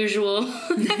have unusual...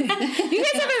 You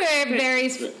guys have a very, very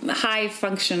high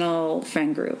functional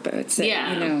friend group, I would say.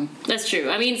 Yeah, that's true.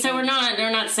 I mean, so we're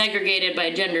not segregated by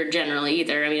gender generally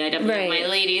either. I mean, I definitely have my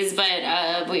ladies,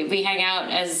 but we hang out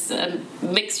as a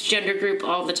mixed gender group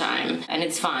all the time, and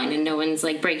it's fine, and no one's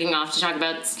breaking off to talk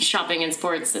about shopping and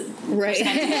sports. Right.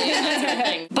 That sort of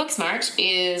thing. Booksmart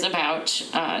is about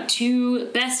two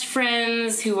best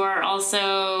friends who are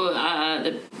also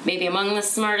maybe among the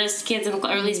smartest kids, or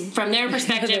at least from their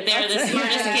perspective, they're the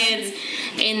smartest kids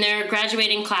in their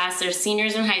graduating class. They're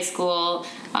seniors in high school.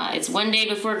 It's one day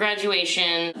before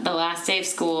graduation, the last day of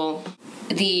school.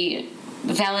 The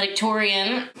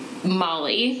valedictorian,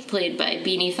 Molly, played by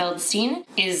Beanie Feldstein,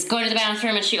 is going to the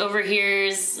bathroom, and she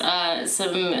overhears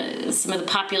some of the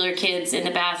popular kids in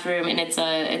the bathroom, and it's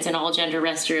an all-gender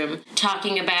restroom,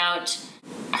 talking about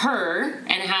her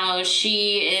and how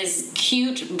she is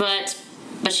cute, but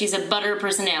she's a butter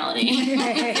personality.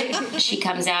 She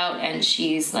comes out and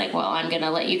she's like, well, I'm going to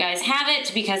let you guys have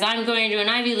it because I'm going to an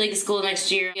Ivy League school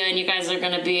next year and you guys are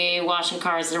going to be washing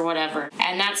cars or whatever.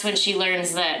 And that's when she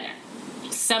learns that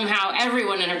somehow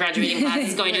everyone in her graduating class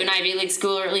is going to an Ivy League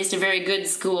school, or at least a very good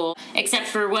school, except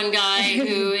for one guy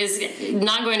who is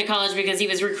not going to college because he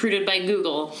was recruited by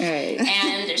Google. Right.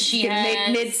 And she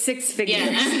has... mid six figures.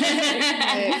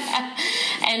 Yeah.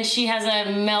 And she has a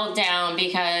meltdown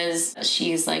because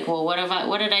she's like, well,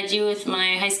 what did I do with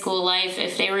my high school life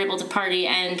if they were able to party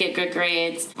and get good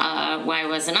grades? Why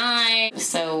wasn't I?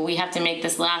 So we have to make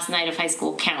this last night of high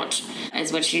school count,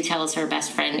 is what she tells her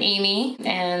best friend Amy.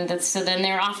 And so then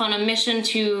they're off on a mission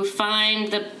to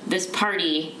find this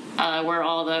party where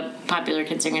all the popular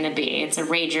kids are going to be. It's a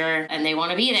rager, and they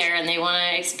want to be there, and they want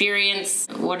to experience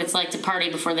what it's like to party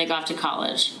before they go off to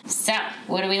college. So,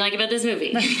 what do we like about this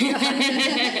movie?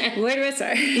 Where do I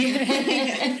start?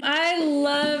 I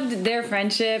loved their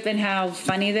friendship and how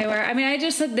funny they were. I mean, I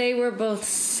just thought they were both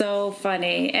so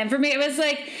funny. And for me, it was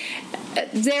like,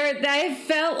 I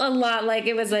felt a lot like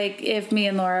it was like if me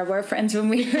and Laura were friends when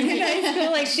we were in high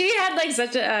school. Like, she had like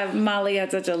such a, Molly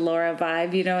had such a Laura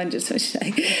vibe, you know, and just was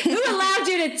like, who allowed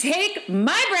you to take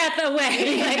my breath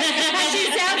away? Like,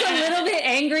 she sounds a little bit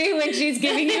angry when she's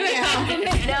giving you a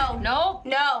compliment. No.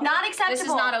 Not acceptable. This is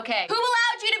not okay. Who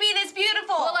allowed you to be this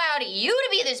beautiful? Who allowed you to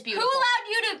be this beautiful? Who allowed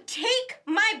you to take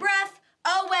my breath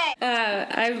away?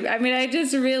 I mean, I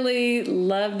just really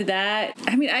loved that.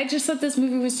 I mean, I just thought this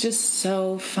movie was just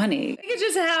so funny. It's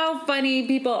just how funny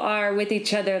people are with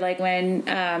each other. Like when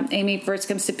Amy first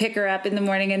comes to pick her up in the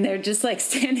morning and they're just like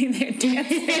standing there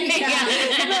dancing. Like,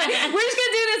 we're just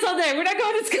gonna do this all day. We're not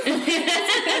going to school.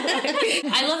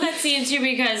 I love that scene too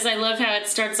because I love how it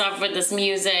starts off with this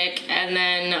music and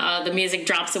then the music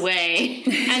drops away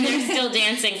and they're still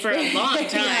dancing for a long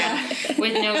time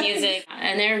with no music,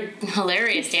 and they're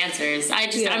hilarious dancers.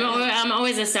 I'm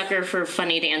always a sucker for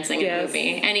funny dancing in a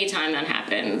movie. Anytime that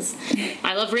happens,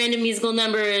 I love random musical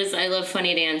numbers. I love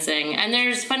funny dancing, and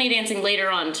there's funny dancing later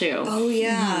on too. Oh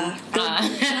yeah,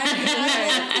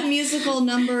 the musical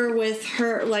number with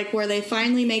her, like where they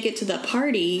finally make it to the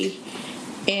party.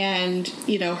 And,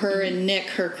 you know, her and Nick,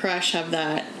 her crush, have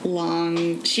that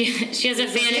long... She has a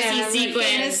fantasy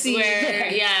sequence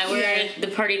where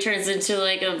the party turns into,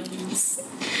 like,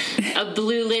 a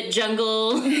blue lit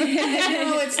jungle. And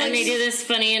they do this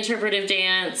funny interpretive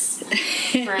dance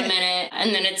for a minute,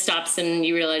 and then it stops and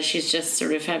you realize she's just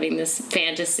sort of having this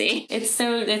fantasy. It's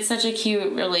such a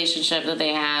cute relationship that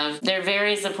they have. They're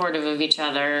very supportive of each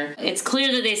other. It's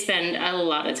clear that they spend a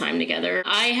lot of time together.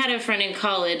 I had a friend in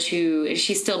college who,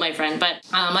 she's still my friend, but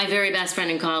my very best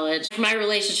friend in college. My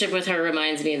relationship with her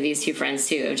reminds me of these two friends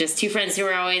too. Just two friends who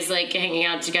are always like hanging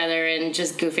out together and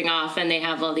just goofing off, and they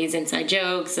have all these inside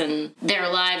jokes, and their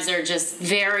lives are just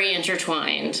very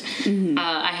intertwined. Mm-hmm.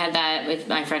 I had that with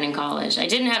my friend in college. I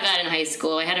didn't have that in high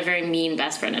school. I had a very mean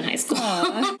best friend in high school.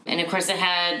 And of course it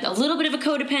had a little bit of a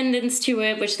codependence to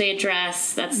it, which they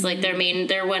address. That's like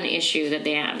their one issue that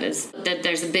they have is that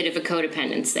there's a bit of a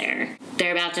codependence there.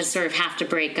 They're about to sort of have to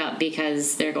break up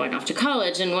because they're going off to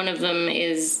college, and one of them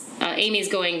is Amy's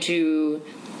going to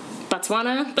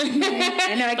Botswana.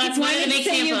 I know, I keep wanting to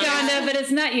say Uganda, but it's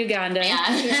not Uganda.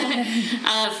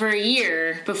 Yeah. For a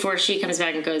year before she comes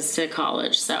back and goes to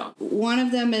college. So one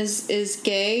of them is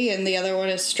gay and the other one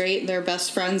is straight. They're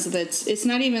best friends. It's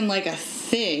not even like a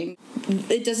thing.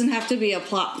 It doesn't have to be a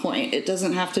plot point. It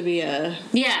doesn't have to be a...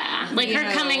 Yeah, like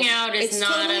her coming out is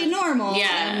not totally normal.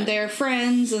 Yeah. And they're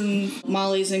friends, and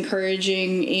Molly's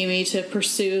encouraging Amy to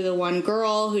pursue the one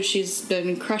girl who she's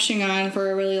been crushing on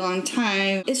for a really long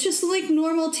time. It's just like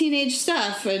normal teenage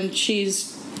stuff, and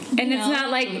she's... And it's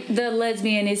not like the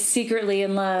lesbian is secretly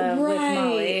in love with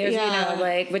Molly, or, you know,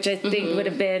 like, which I think would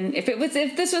have been if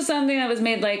this was something that was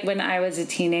made like when I was a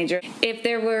teenager. If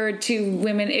there were two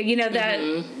women, you know, that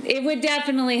it would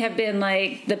definitely have been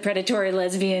like the predatory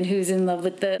lesbian who's in love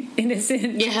with the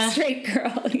innocent straight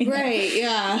girl. You know? Right?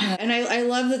 Yeah. And I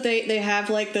love that they have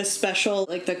like this special,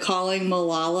 like the calling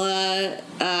Malala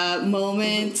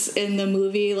moment in the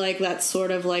movie. Like that's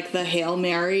sort of like the Hail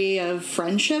Mary of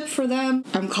friendship for them.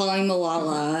 I'm calling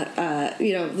Malala,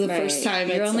 you know, the first time.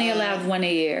 You're only allowed one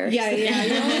a year. Yeah,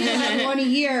 you're only allowed one a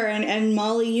year, and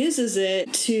Molly uses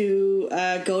it to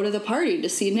go to the party to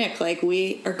see Nick. Like,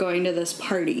 we are going to this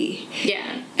party.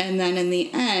 Yeah. And then in the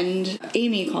end,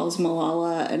 Amy calls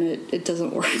Malala, and it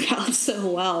doesn't work out so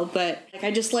well. But like,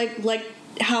 I just like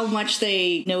how much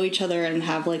they know each other and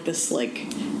have like this like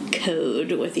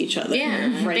code with each other.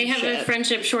 Yeah, they have a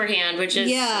friendship shorthand, which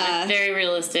is very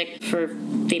realistic for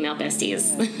female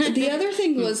besties. The other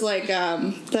thing was like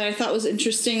that I thought was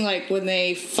interesting, like when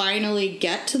they finally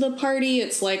get to the party,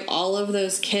 it's like all of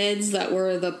those kids that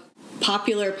were the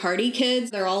popular party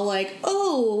kids. They're all like,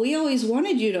 oh, we always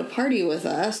wanted you to party with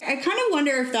us. I kind of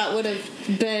wonder if that would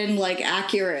have been like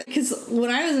accurate, because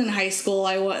when I was in high school,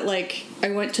 I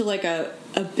went to like a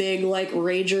big like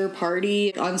rager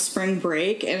party on spring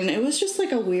break, and it was just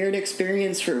like a weird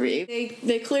experience for me.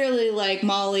 They clearly like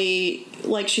Molly,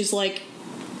 like she's like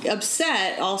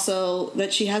upset also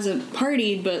that she hasn't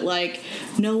partied, but like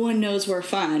no one knows we're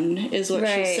fun is what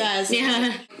she says. Yeah.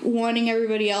 And, like, wanting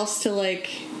everybody else to like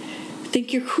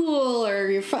think you're cool or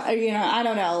you're fun, you know, I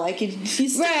don't know, like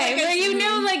she's right, where you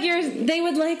know, like they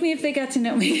would like me if they got to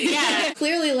know me. Yeah.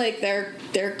 Clearly like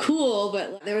they're cool,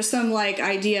 but there was some like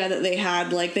idea that they had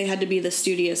to be the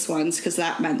studious ones because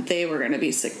that meant they were going to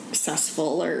be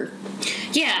successful, or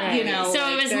you know, so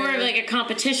like it was more of like a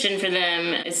competition for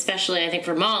them, especially I think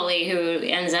for Molly, who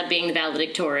ends up being the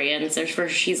valedictorian. So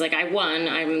first she's like, I won,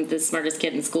 I'm the smartest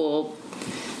kid in school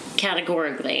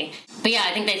categorically. But yeah,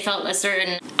 I think they felt a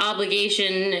certain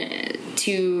obligation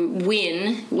to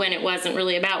win when it wasn't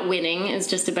really about winning. It was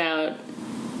just about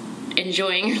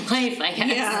enjoying your life, I guess.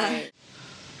 Yeah.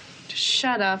 Just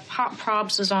shut up. Hot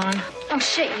Probs is on. Oh,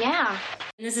 shit, yeah.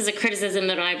 This is a criticism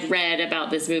that I've read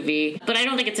about this movie, but I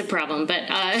don't think it's a problem, but is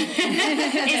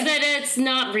that it's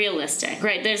not realistic,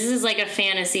 right? This is like a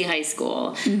fantasy high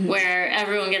school where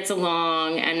everyone gets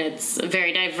along and it's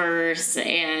very diverse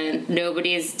and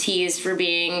nobody's teased for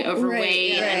being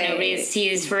overweight and nobody's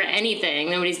teased for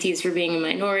anything. Nobody's teased for being a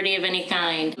minority of any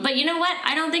kind. But you know what?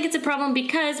 I don't think it's a problem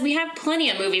because we have plenty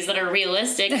of movies that are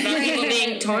realistic about people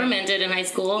being tormented in high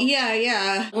school. Yeah,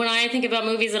 yeah. When I think about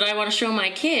movies that I want to show my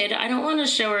kid, I don't want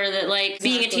to show her that like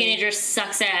being a teenager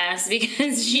sucks ass,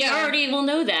 because she already will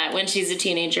know that when she's a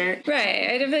teenager.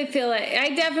 Right.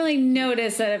 I definitely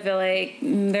notice that I feel like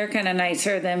they're kind of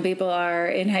nicer than people are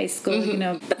in high school, you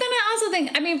know. But then I also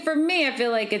think, I mean, for me, I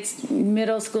feel like it's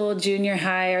middle school, junior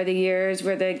high are the years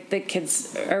where the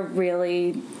kids are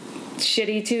really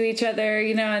shitty to each other,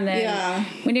 you know, and then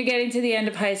when you're getting to the end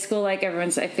of high school, like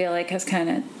everyone's, I feel like, has kind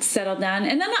of settled down.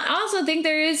 And then I also think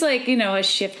there is like, you know, a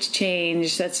shift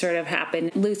change that sort of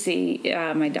happened. Lucy,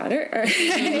 my daughter,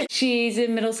 she's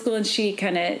in middle school and she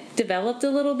kind of developed a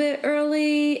little bit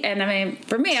early. And I mean,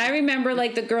 for me, I remember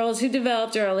like the girls who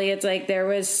developed early, it's like there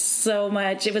was so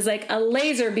much, it was like a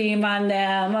laser beam on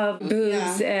them of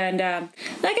boobs. And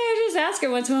like I just asked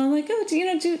her once in a while, I'm like, oh,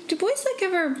 do boys like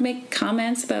ever make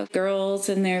comments about girls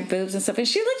and their boobs and stuff? And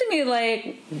she looked at me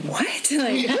like, what?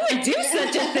 Like, who would do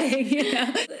such a thing? You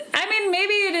know? I mean,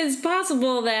 maybe it is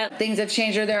possible that things have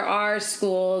changed, or there are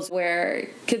schools where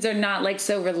kids are not like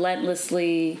so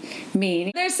relentlessly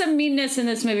mean. There's some meanness in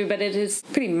this movie, but it is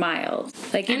pretty mild.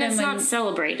 Like, and it's not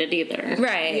celebrated either.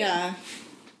 Right. Yeah.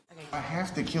 I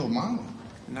have to kill Mom,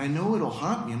 and I know it'll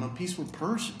haunt me. I'm a peaceful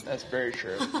person. That's very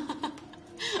true.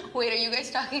 Wait, are you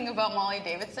guys talking about Molly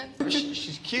Davidson?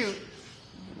 She's cute.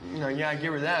 You know, yeah, I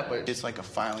give her that, but it's like a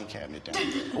filing cabinet down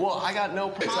here. Well, I got no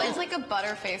problem. Molly's like a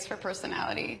butterface for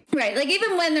personality. Right, like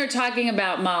even when they're talking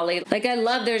about Molly, like I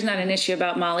love there's not an issue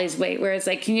about Molly's weight, where it's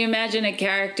like, can you imagine a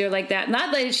character like that?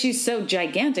 Not that she's so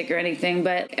gigantic or anything,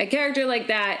 but a character like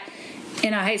that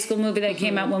in a high school movie that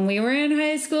came out when we were in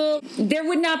high school, there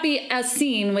would not be a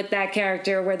scene with that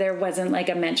character where there wasn't like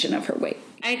a mention of her weight.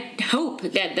 I hope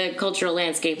that the cultural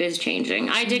landscape is changing.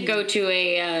 I did go to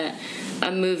a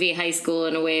movie high school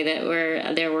in a way that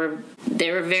where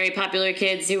there were very popular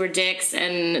kids who were dicks,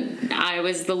 and I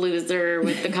was the loser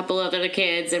with a couple of other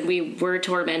kids, and we were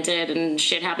tormented, and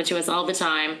shit happened to us all the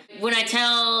time. When I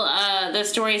tell the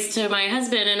stories to my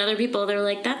husband and other people, they're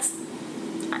like, that's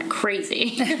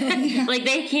crazy. Like,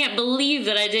 they can't believe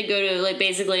that I did go to like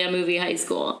basically a movie high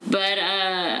school, but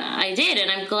I did,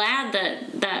 and I'm glad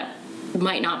that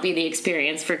might not be the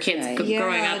experience for kids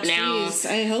growing up now.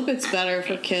 I hope it's better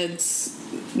for kids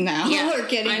now. Or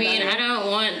getting better. I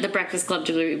don't want the Breakfast Club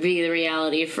to be the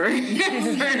reality for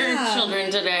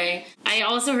children today. I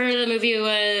also heard the movie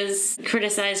was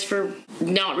criticized for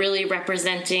not really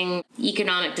representing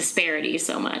economic disparity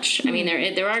so much. I mean,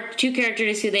 there are two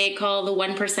characters who they call the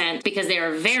 1% because they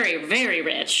are very, very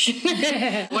rich.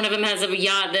 One of them has a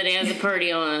yacht that he has a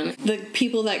party on. The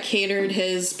people that catered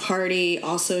his party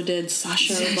also did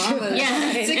Sasha Obama.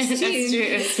 Yeah, 16.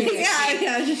 That's true.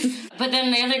 Yeah. But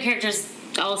then the other characters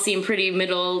all seem pretty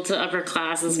middle to upper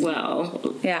class as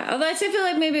well. Yeah, although I feel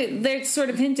like maybe they're sort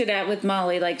of hinted at with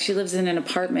Molly, like she lives in an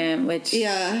apartment, which, you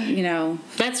know.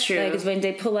 That's true. Like, is when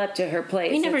they pull up to her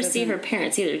place. We never see her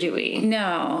parents either, do we?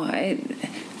 No. I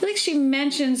feel like she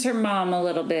mentions her mom a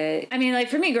little bit. I mean, like,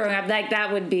 for me growing up, like,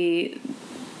 that would be,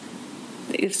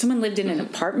 if someone lived in an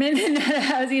apartment in that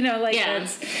house, you know, like,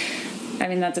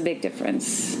 that's a big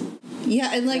difference.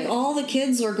 Yeah, and like all the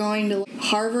kids were going to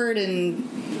Harvard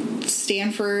and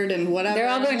Stanford and whatever. They're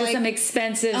all going to like, some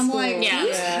expensive I'm school.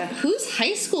 like, whose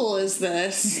high school is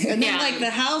this? And then like the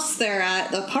house they're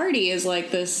at, the party is like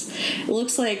this, it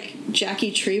looks like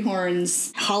Jackie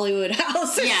Treehorn's Hollywood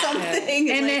house or something.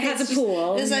 And like, it has a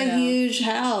pool. It's a huge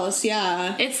house,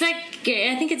 It's like,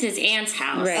 I think it's his aunt's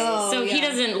house. Right. So he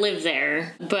doesn't live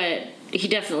there, but he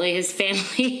definitely, his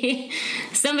family,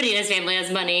 somebody in his family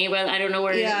has money, but I don't know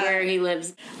where he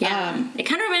lives. Yeah. It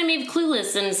kind of reminded me of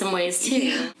Clueless in some ways, too.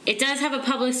 Yeah. It does have a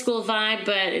public school vibe,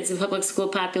 but it's a public school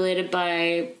populated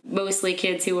by mostly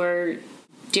kids who are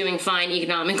doing fine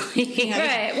economically.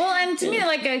 Right. Well, and to me,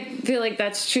 like, I feel like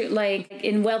that's true. Like,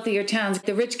 in wealthier towns,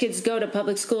 the rich kids go to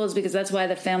public schools because that's why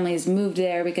the families moved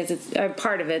there, because it's a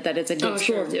part of it that it's a good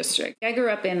school district. I grew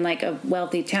up in, like, a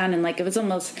wealthy town, and, like, it was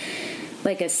almost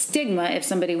like a stigma if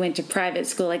somebody went to private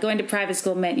school. Like, going to private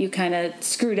school meant you kind of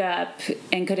screwed up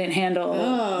and couldn't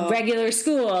handle regular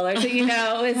school, or you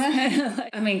know. It was,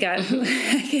 I mean, God, I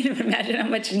can't even imagine how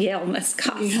much Yale must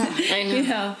cost. Yeah, I know. You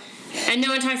know. And no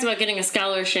one talks about getting a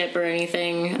scholarship or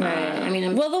anything. Right. I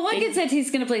mean, well, the one kid said he's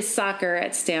going to play soccer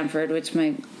at Stanford, which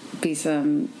might be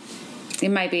it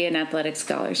might be an athletic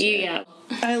scholarship. Yeah.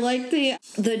 I like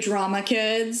the drama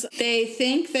kids. They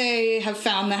think they have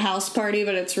found the house party,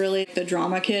 but it's really the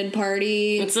drama kid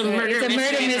party. It's a murder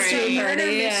mystery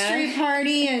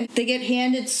party, and they get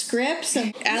handed scripts,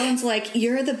 and Alan's like,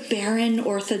 "You're the Baron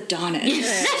orthodontist."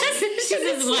 She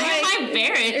says, "Why am I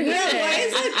Baron?" Yeah, why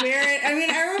is it Baron? I mean,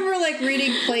 I remember like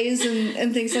reading plays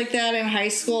and things like that in high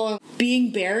school.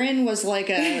 Being Baron was like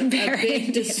a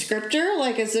big descriptor,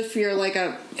 like as if you're like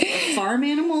a farm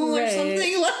animal or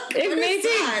something. Like, it makes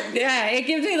it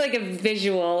gives me like a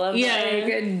visual of like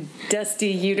a dusty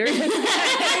uterus. I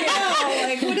know,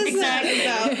 like what is that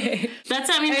about? That's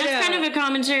kind of a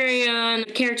commentary on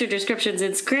character descriptions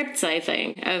in scripts, I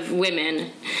think, of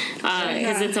women,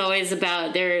 because it's always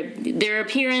about their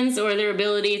appearance or their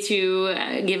ability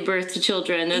to give birth to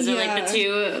children. Those are like the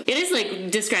two. It is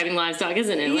like describing livestock,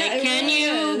 isn't it? Yeah,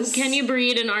 like, can you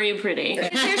breed and are you pretty?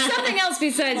 There's something else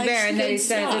besides like Baron that he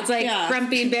says. It's like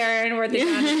frumpy Baron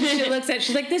orthodontist. She looks at.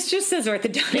 She's like, this just says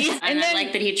orthodontist. And I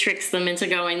like that he tricks them into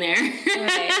going there.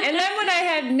 Right. And then what I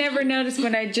had never noticed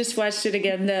when I just watched it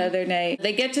again the other night,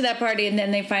 they get to that party and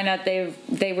then they find out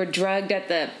they were drugged at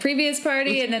the previous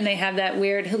party, and then they have that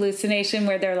weird hallucination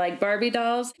where they're like Barbie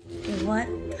dolls. What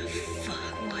the fuck?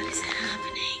 What is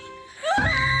happening?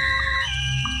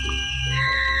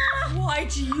 Why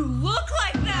do you look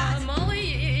like that?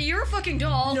 Molly, you're a fucking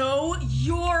doll. No,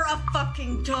 you're a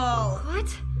fucking doll.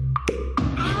 What?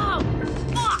 Ow!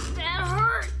 Fuck! That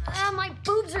hurt! My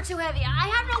boobs are too heavy. I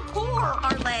have no core.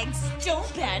 Our legs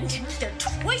don't bend. They're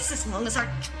twice as long as our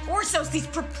torsos. These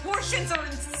proportions are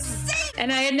insane.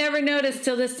 And I had never noticed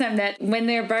till this time that when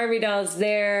they're Barbie dolls,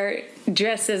 they're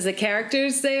dressed as the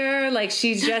characters they are. Like,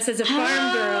 she's dressed as a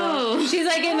farm girl. She's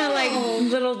like in a like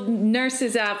little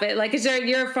nurse's outfit. Like,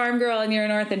 you're a farm girl and you're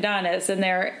an orthodontist, and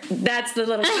that's the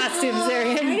little costumes they're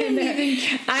in.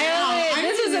 This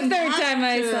was the third time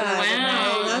I saw it.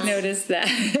 Wow. I noticed that.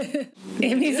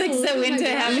 Amy's like so into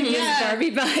having this Barbie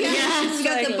body. Yeah, she's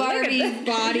got the Barbie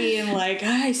body, and like,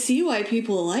 I see why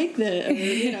people like that.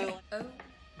 You know. Oh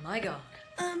my god.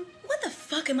 What the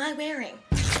fuck am I wearing?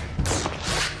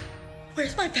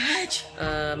 Where's my badge?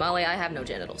 Molly, I have no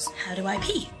genitals. How do I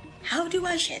pee? How do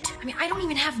I shit? I mean, I don't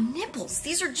even have nipples.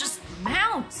 These are just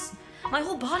mounds. My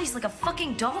whole body's like a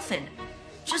fucking dolphin.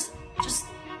 Just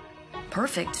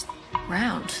perfect,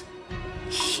 round,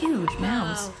 huge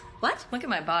mounds. Wow. What? Look at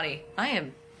my body. I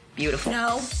am beautiful.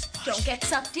 No, don't get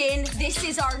sucked in. This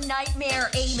is our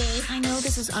nightmare, Amy. I know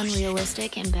this is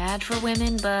unrealistic and bad for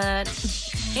women, but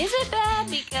is it bad?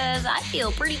 Because I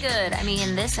feel pretty good. I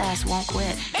mean, this ass won't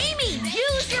quit. Amy,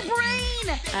 use your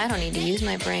brain! I don't need to use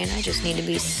my brain. I just need to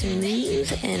be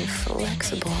smooth and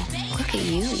flexible. Look at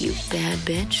you, you bad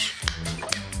bitch.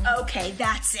 Okay,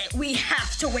 that's it. We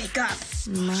have to wake up.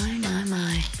 My.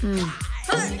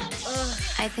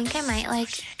 I think I might,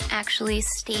 actually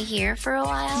stay here for a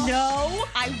while. No,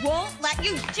 I won't let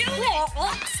you do it.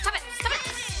 Stop it.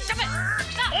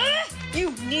 Stop.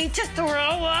 You need to throw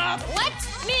up. Let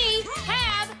me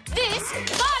have this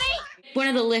body. One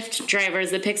of the Lyft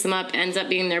drivers that picks them up ends up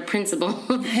being their principal.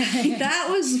 That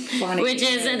was funny.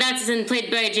 That's played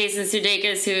by Jason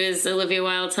Sudeikis, who is Olivia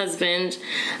Wilde's husband.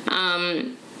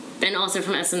 And also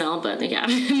from SNL, but yeah,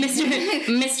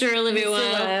 Mr. Olivia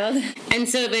Wilde. And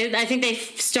so I think they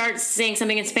start saying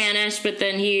something in Spanish, but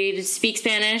then he speaks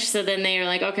Spanish, so then they're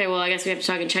like, okay, well, I guess we have to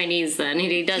talk in Chinese then. And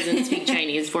he doesn't speak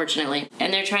Chinese, fortunately.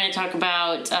 And they're trying to talk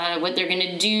about what they're going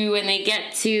to do when they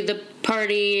get to the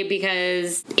party,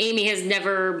 because Amy has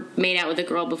never made out with a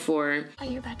girl before. Are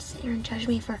you about to sit here and judge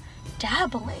me for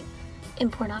dabbling in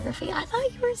pornography. I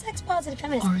thought you were a sex-positive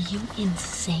feminist. Are you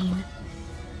insane?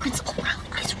 Principal Brown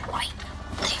is right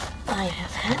there. I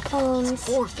have headphones. It's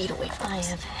 4 feet away from us. I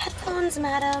have headphones,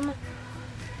 madam.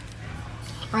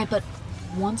 All right, but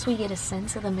once we get a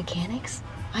sense of the mechanics,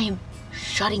 I am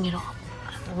shutting it off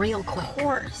real quick. Of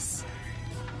course.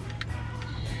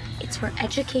 It's for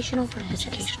educational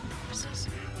purposes.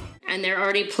 And they're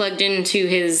already plugged into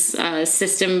his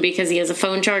system because he has a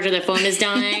phone charger. The phone is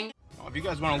dying. If you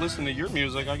guys want to listen to your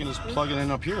music, I can just plug it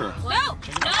in up here. No!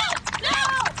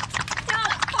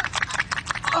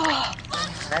 Oh,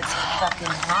 that's fucking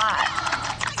hot.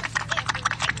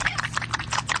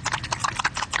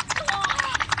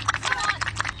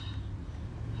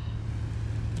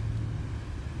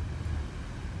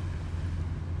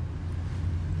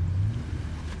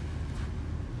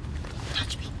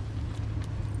 Touch me.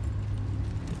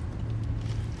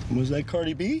 Was that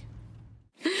Cardi B?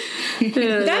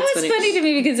 That was funny to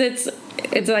me because it's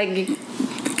like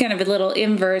kind of a little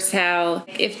inverse how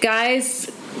if guys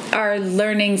are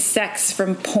learning sex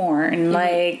from porn,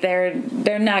 like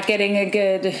they're not getting a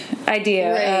good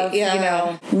idea of you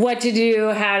know what to do,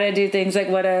 how to do things, like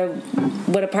what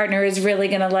a partner is really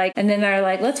gonna like, and then they're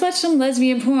like, let's watch some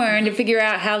lesbian porn to figure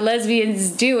out how lesbians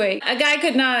do it. A guy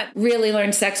could not really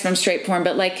learn sex from straight porn,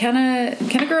 but like can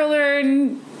a girl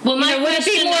learn? Well, my would it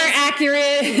be more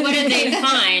accurate? What did they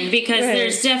find? Because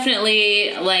there's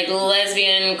definitely like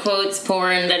lesbian quotes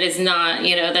porn that is not,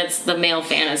 that's the male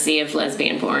fantasy of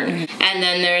lesbian porn. And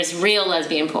then there's real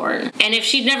lesbian porn. And if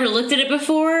she'd never looked at it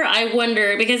before, I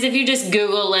wonder, because if you just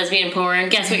Google lesbian porn,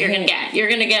 guess what you're going to get? You're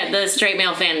going to get the straight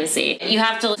male fantasy. You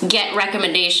have to get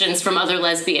recommendations from other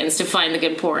lesbians to find the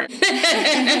good porn. So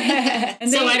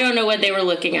I don't know what they were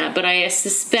looking at, but I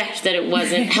suspect that it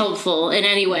wasn't helpful in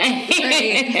any way.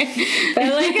 But I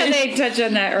like how they touched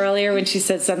on that earlier when she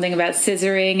said something about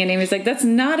scissoring, and he was like, that's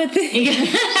not a thing.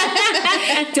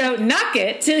 Don't knock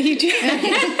it till you try.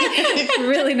 It's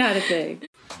really not a thing.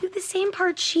 Do the same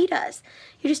part she does.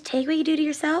 You just take what you do to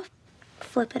yourself,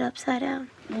 flip it upside down.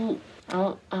 I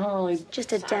don't really...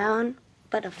 Just a down,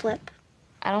 but a flip.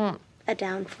 A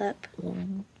down flip.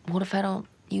 What if I don't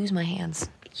use my hands?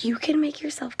 You can make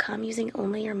yourself come using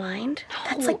only your mind.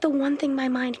 That's like the one thing my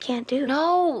mind can't do.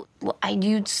 No, well, I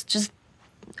use just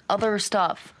other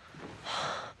stuff.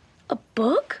 A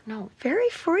book? No. Very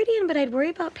Freudian, but I'd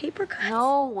worry about paper cuts.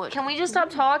 No. Can we just stop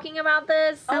talking about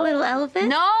this? That little elephant?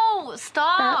 No,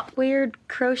 stop. That weird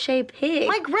crochet pig.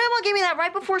 My grandma gave me that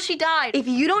right before she died. If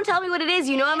you don't tell me what it is,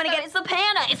 you know I'm gonna get... It's the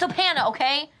panda. It's the panda,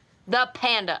 okay? The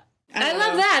panda. I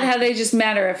love that, how they just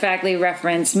matter-of-factly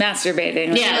reference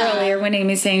masturbating. Like earlier when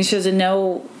Amy's saying she doesn't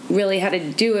know really how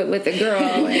to do it with a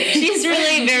girl. She's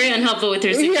really very unhelpful with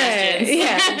her suggestions.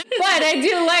 Yeah. But I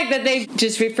do like that they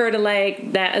just refer to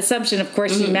like that assumption, of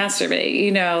course you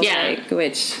masturbate, like,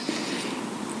 which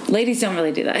ladies don't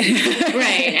really do that.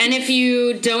 Right. And if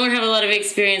you don't have a lot of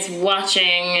experience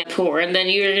watching porn, then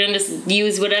you're going to just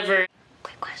use whatever.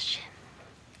 Quick question.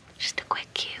 Just a quick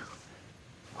cue.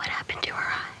 What happened to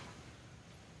her eye?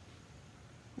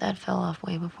 That fell off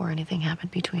way before anything happened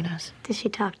between us. Did she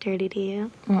talk dirty to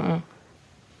you? Mm-mm.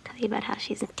 Tell you about how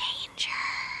she's in danger.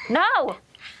 No!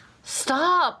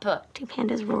 Stop! Two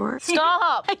pandas roar.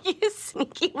 Stop! You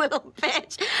sneaky little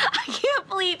bitch. I can't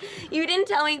believe you didn't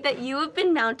tell me that you have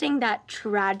been mounting that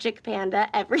tragic panda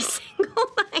every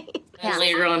single night. And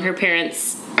later on, her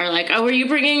parents are like, oh, are you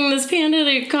bringing this panda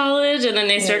to college? And then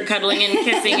they start cuddling and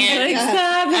kissing it. Like,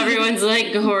 stop. Everyone's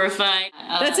like horrified.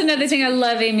 That's another thing I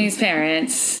love Amy's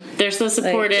parents. They're so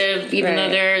supportive, even though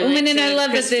they're like, and I love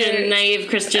Christian, naive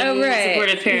Christian,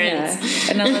 supportive parents.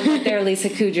 Yeah. And I love that they're Lisa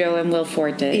Kudrow and Will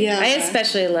Forte. Yeah. I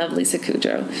especially love Lisa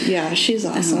Kudrow. Yeah, she's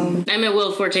awesome. I'm a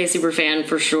Will Forte super fan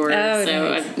for sure. Oh,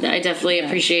 so nice. I definitely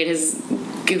appreciate his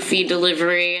goofy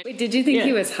delivery. Wait, did you think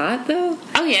he was hot though?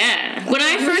 Oh yeah. When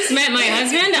I first met my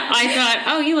husband, I thought,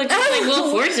 oh, you look just like Will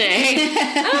Forte.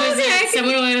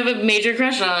 Someone I have a major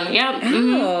crush on. Yep.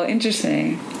 Oh,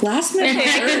 interesting. Last minute. Now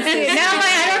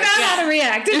I don't know how to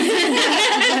react.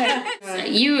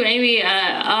 You, Amy,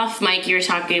 off mic, you were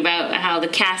talking about how the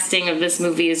casting of this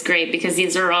movie is great because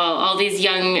these are all these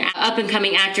young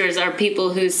up-and-coming actors are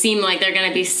people who seem like they're going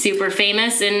to be super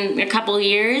famous in a couple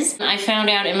years. I found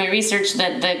out in my research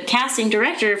that the casting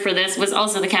director for this was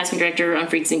also the casting director on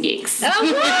Freaks and Geeks.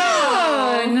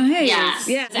 Oh, nice.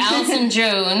 Yeah. It's Allison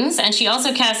Jones, and she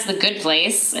also cast The Good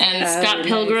Place and Scott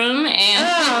Pilgrim. And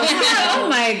oh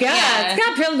my God. Yeah.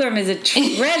 Scott Pilgrim is a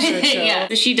treasure. Yeah,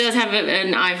 she does have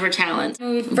an eye for talent.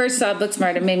 When we first saw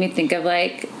Booksmart, it made me think of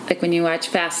like Like when you watch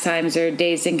Fast Times or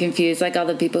Dazed and Confused, like all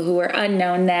the people who were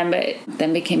unknown then, but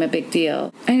then became a big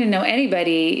deal. I didn't know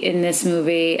anybody in this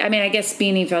movie. I mean, I guess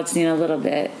Beanie Feldstein a little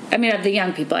bit. I mean, of the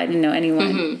young people, I didn't know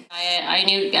anyone. Mm-hmm. I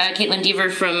knew Caitlin Dever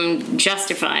from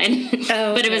Justified,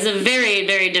 but it was a very,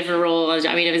 very different role.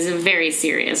 I mean, it was very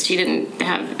serious. She didn't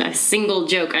have a single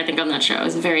joke, I think, on that show. It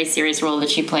was a very serious role that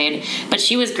she played, but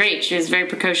she was great. She was a very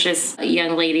precocious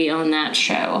young lady on that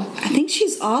show. I think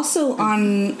she's also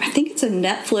on, I think it's a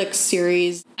Netflix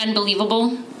series.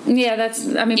 Unbelievable. Yeah,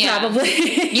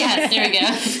 probably. Yes, there we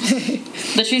go.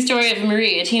 The true story of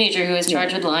Marie, a teenager who is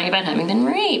charged with lying about having been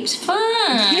raped. Fun.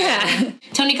 Yeah.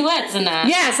 Toni Collette's in that.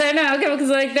 Yes, I know. Okay, because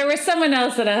like there was someone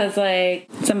else that I was like,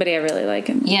 somebody I really like.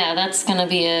 Yeah, that's gonna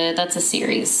be a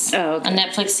series. Oh, okay. A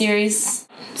Netflix series.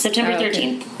 September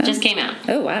 13th. Just came out.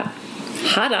 Oh, wow.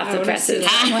 Hot off the presses.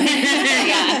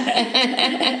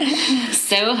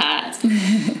 So hot.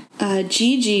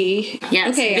 Gigi.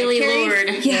 Yes, okay, Billy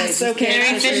Lord. Yes, okay.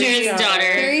 Carrie Fisher's daughter.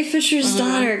 Carrie Fisher's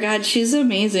daughter. God, she's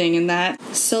amazing in that.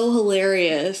 So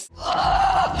hilarious.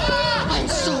 I'm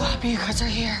so happy you guys are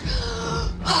here.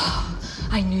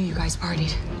 I knew you guys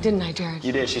partied, didn't I, Jared?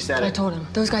 You did, she said it. I told him.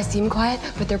 Those guys seem quiet,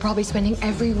 but they're probably spending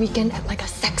every weekend at like a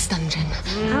sex dungeon.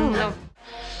 Oh,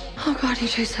 oh God, you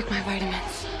taste like my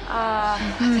vitamins. I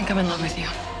think I'm in love with you.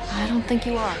 I don't think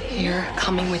you are. You're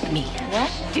coming with me. What?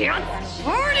 Dance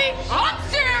party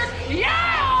upstairs!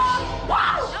 Yeah!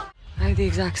 Wow! I had the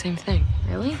exact same thing.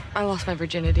 Really? I lost my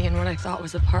virginity in what I thought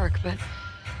was a park, but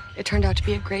it turned out to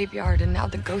be a graveyard, and now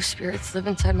the ghost spirits live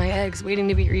inside my eggs, waiting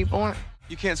to be reborn.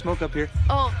 You can't smoke up here.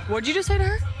 Oh, what'd you just say to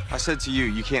her? I said to you,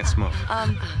 you can't smoke.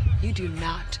 You do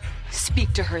not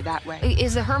speak to her that way.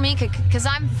 Is it her me? Because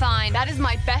I'm fine. That is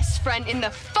my best friend in the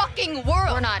fucking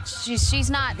world. We're not. She's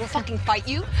not. We'll fucking fight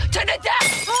you to the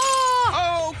death!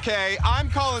 Oh! Okay, I'm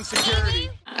calling security.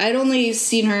 I'd only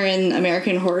seen her in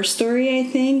American Horror Story, I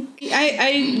think.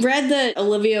 I read that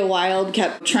Olivia Wilde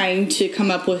kept trying to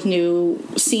come up with new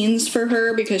scenes for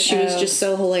her because she was just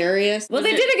so hilarious. Well,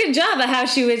 they did a good job of how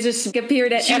she was just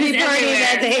appeared at every party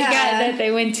that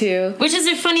they went to. Which is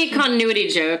a funny continuity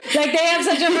joke. Like, they have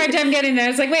such a hard time getting there.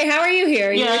 It's like, wait, how are you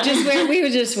here? You were just where we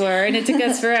just were, and it took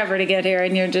us forever to get here,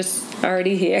 and you're just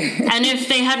already here. And if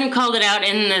they hadn't called it out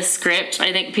in the script,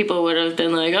 I think people would have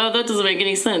been like, oh, that doesn't make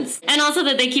any sense. And also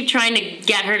that they keep trying to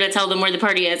get her to tell them where the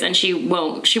party is, and she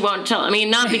won't tell. I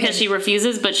mean, not because she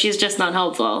refuses, but she's just not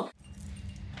helpful.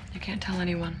 You can't tell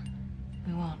anyone.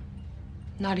 We won't.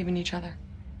 Not even each other.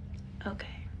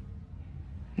 Okay.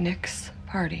 Nick's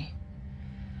party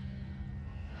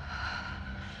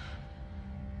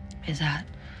is at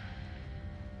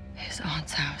his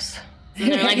aunt's house.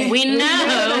 And they're like, we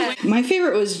know. My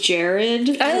favorite was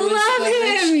Jared. I love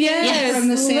him, yes. From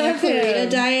the Santa Clarita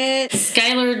Diet.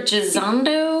 Skylar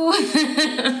Gisondo.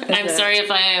 I'm sorry if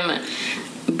I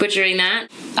am butchering that.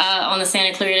 On the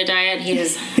Santa Clarita Diet, he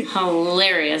is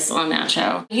hilarious on that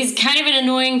show. He's kind of an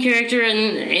annoying character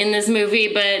in this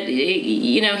movie, but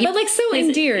you know, but like so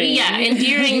endearing. Yeah,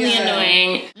 endearingly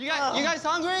annoying. You guys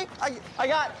hungry? I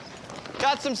got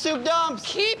some soup dumps.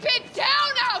 Keep it down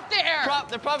out there!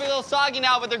 They're probably a little soggy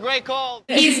now, but they're great cold.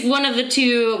 He's one of the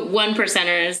two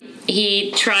 1%ers.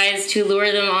 He tries to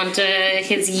lure them onto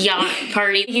his yacht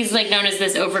party. He's like known as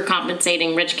this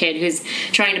overcompensating rich kid who's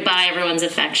trying to buy everyone's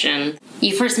affection.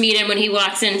 You first meet him when he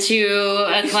walks into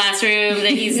a classroom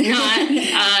that he's not.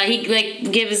 He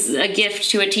like gives a gift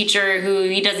to a teacher who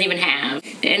he doesn't even have,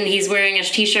 and he's wearing a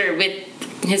t-shirt with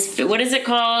his, what is it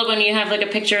called when you have like a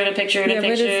picture and a picture and a picture?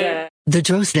 What is that? The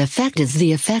Drost effect is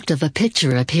the effect of a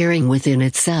picture appearing within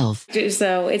itself.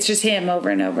 So it's just him over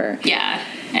and over. Yeah.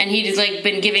 And he's like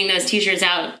been giving those t-shirts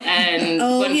out, and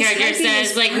one character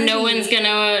says like no one's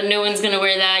gonna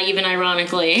wear that, even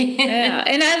ironically. Yeah,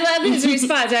 and I love his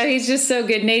response. How he's just so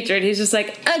good natured. He's just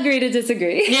like, agree to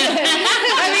disagree. Yeah.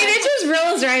 I mean, it just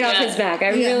rolls right off his back. I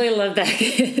really love that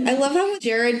kid. I love how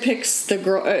Jared picks the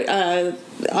girl,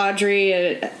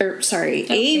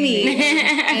 Amy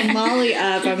and Molly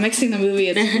up. I'm mixing the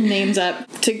movie names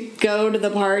up to go to the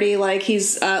party. Like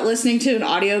he's listening to an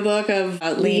audiobook of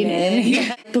Lean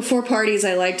In. Before parties,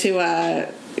 I like to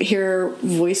hear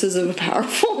voices of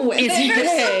powerful women.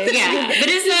 Yeah, but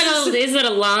is that a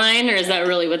line, or is that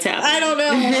really what's happening? I don't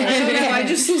know. I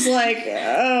just was like,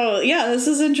 oh, yeah, this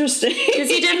is interesting. Because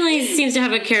he definitely seems to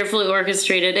have a carefully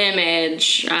orchestrated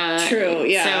image. True,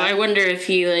 yeah. So I wonder if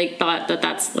he like thought that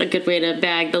that's a good way to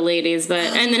bag the ladies,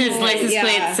 and then his license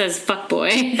plate says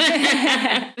 "fuckboy."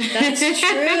 That's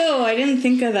true. I didn't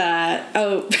think of that.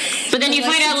 Oh, but then you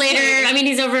find out later. I mean,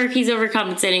 he's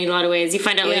overcompensating in a lot of ways. You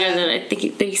find out later that I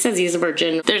think He says he's a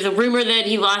virgin. There's a rumor that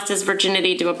he lost his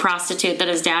virginity to a prostitute that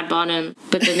his dad bought him,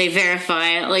 but then they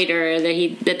verify later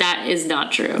that that is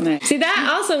not true. See, that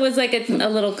also was like a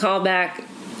little callback.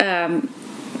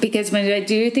 Because when I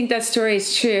do think that story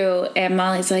is true, and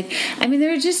Molly's like, I mean,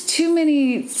 there are just too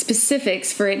many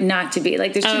specifics for it not to be.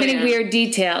 Like, there's too many weird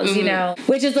details, you know,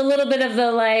 which is a little bit of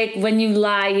the, like, when you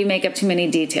lie, you make up too many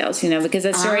details, you know, because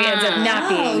that story ends up not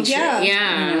being true. Yeah.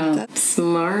 You know? That's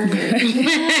smart.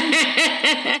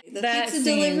 The pizza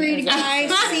delivery guy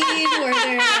scene where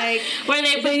they're like... Where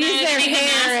they put their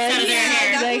hair out of their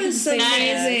hair. That was so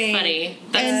amazing. Funny.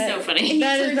 That's so funny. And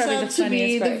that he is turns probably out the to be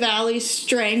funniest part. the Valley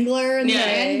Strangler in the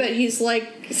end, but he's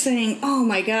like saying, oh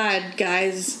my god,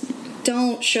 guys,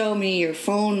 don't show me your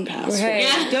phone password. Right.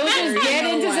 Yeah. Don't just get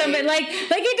into something. Like he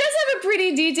does have a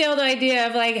pretty detailed idea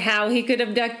of like how he could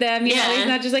abduct them. You know, he's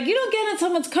not just like, you don't get in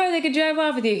someone's car, they could drive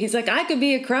off with you. He's like, I could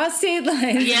be across state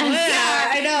lines. Yeah,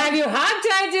 I know. Have you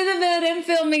hog-tied to the bed and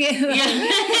filming it? Like,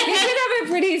 he could have a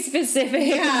pretty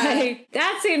specific. Like,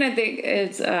 that scene, I think,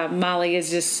 is Molly is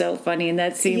just so funny in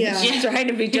that scene. Yeah. She's trying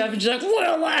to be tough and she's like,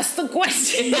 we'll ask the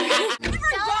question.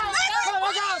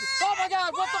 Oh my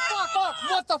god, what the fuck?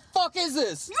 What the fuck is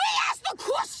this? Re-ask the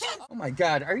question! Oh my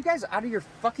god, are you guys out of your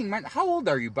fucking mind? How old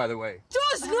are you, by the way?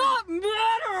 Does not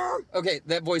matter! Okay,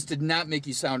 that voice did not make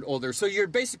you sound older, so you're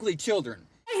basically children.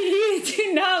 You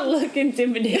do not look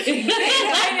intimidating in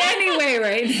any way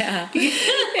right now.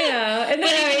 Yeah. And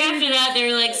then after that,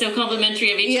 they were like so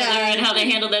complimentary of each other and how they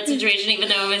handled that situation, even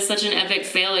though it was such an epic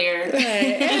failure. Right.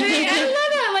 And I love that.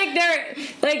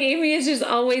 Like Amy is just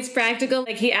always practical.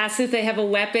 Like he asks if they have a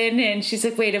weapon, and she's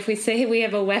like, "Wait, if we say we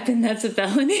have a weapon, that's a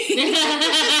felony."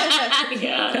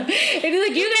 Yeah. And he's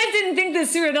like, "You guys didn't think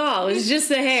this through at all. It was just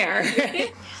the hair."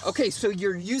 Okay, so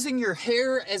you're using your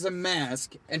hair as a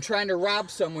mask and trying to rob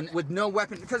someone with no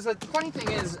weapon. Because the funny thing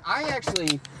is, I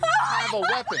actually have a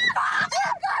weapon.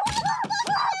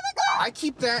 I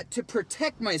keep that to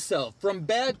protect myself from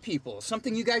bad people.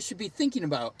 Something you guys should be thinking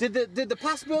about. Did the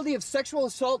possibility of sexual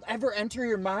assault ever enter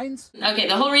your minds? Okay,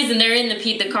 the whole reason they're in the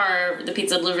pizza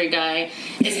delivery guy,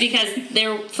 is because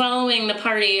they're following the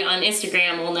party on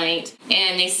Instagram all night,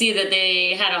 and they see that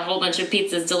they had a whole bunch of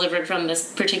pizzas delivered from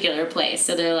this particular place.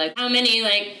 So they're like, how many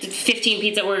 15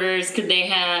 pizza orders could they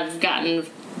have gotten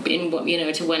in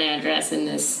to one address in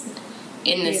this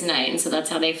night? And so that's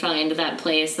how they find that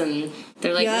place, and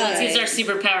they're like, let's use our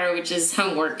superpower, which is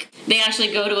homework. They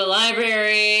actually go to a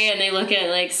library and they look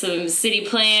at some city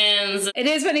plans. It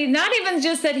is funny, not even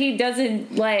just that he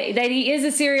doesn't that he is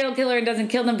a serial killer and doesn't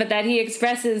kill them, but that he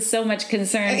expresses so much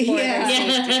concern for them.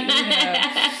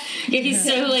 Yeah, he's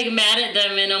so mad at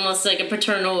them in almost a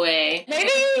paternal way.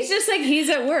 Maybe he's just he's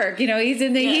at work, he's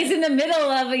in the middle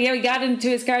of he got into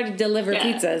his car to deliver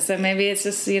pizza, so maybe it's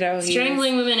just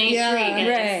strangling women ain't free, guys.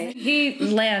 Right. He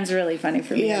lands really funny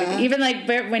for me. Yeah. Even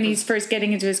when he's first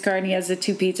getting into his car and he has the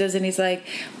 2 pizzas and he's like,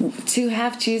 2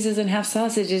 half cheeses and half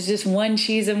sausage is just 1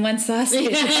 cheese and 1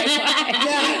 sausage.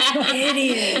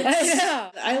 Idiots. I know.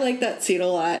 I like that scene a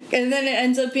lot. And then it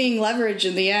ends up being leverage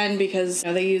in the end because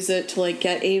they use it to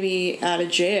get Amy out of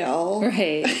jail.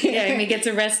 Right. Yeah, Amy gets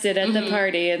arrested at the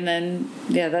party, and then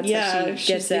that's how she gets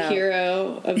she's the out.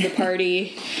 hero of the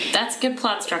party. That's good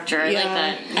plot structure. I like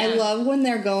that. Yeah. I love when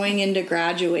they're going into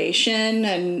graduation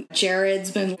and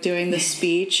Jared's been doing the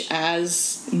speech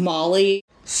as Molly.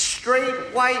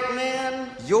 Straight white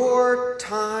man, your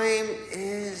time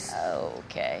is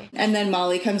okay. And then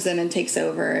Molly comes in and takes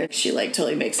over, and she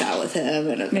totally makes out with him,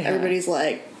 and everybody's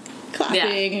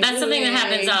clapping. Yeah, that's something that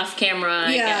happens off camera.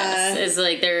 I guess is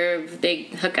they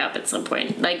hook up at some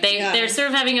point. They're sort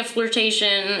of having a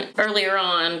flirtation earlier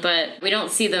on, but we don't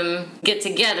see them get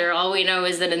together. All we know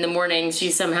is that in the morning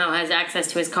she somehow has access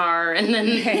to his car, and then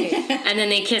and then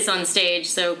they kiss on stage.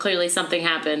 So clearly something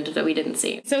happened that we didn't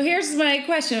see. So here's my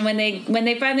question: when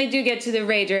they finally do get to the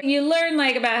rager, you learn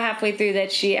about halfway through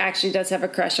that she actually does have a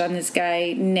crush on this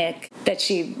guy Nick that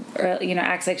she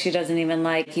acts like she doesn't even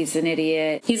like. He's an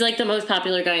idiot. He's the most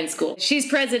popular guy in school. She's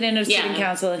president of student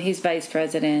council and he's vice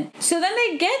president. So then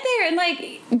they get there and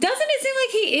doesn't it seem like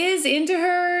he is into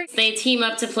her? They team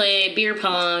up to play beer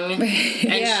pong and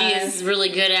she is really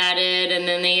good at it, and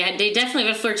then they definitely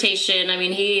have a flirtation. I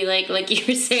mean, he like you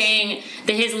were saying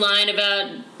that his line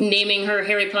about naming her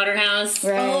Harry Potter house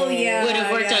would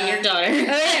have worked on your daughter.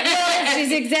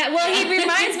 Well, he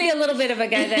reminds me a little bit of a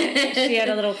guy that she had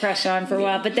a little crush on for a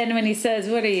while, but then when he says,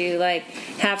 what are you,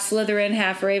 half Slytherin,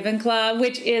 half Ravenclaw,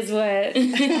 which is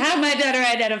how my daughter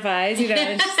identifies,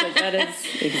 and she's that is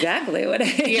exactly what I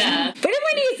am. Yeah. But then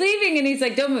when he's leaving and he's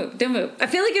like, don't move, I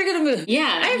feel like you're gonna move.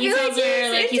 Yeah, I he feel tells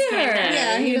her he's he's into her.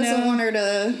 Yeah, he doesn't want her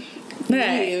to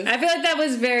leave. I feel like that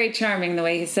was very charming the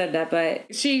way he said that,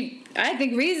 but she, I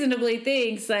think, reasonably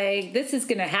thinks, like, this is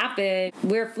going to happen.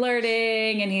 We're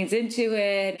flirting, and he's into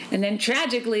it. And then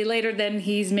tragically, later, then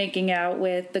he's making out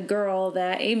with the girl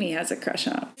that Amy has a crush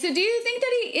on. So do you think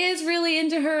that he is really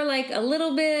into her, like, a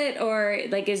little bit? Or,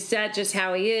 like, is that just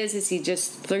how he is? Is he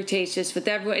just flirtatious with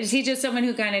everyone? Is he just someone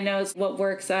who kind of knows what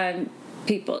works on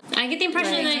people? I get the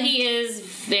impression that he is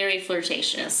very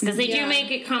flirtatious, because they do make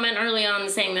a comment early on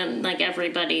saying that, like,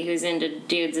 everybody who's into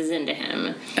dudes is into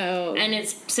him. Oh. And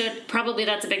it's so probably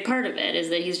that's a big part of it, is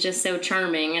that he's just so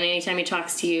charming, and anytime he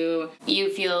talks to you,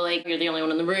 you feel like you're the only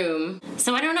one in the room.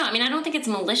 So I don't know. I mean, I don't think it's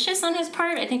malicious on his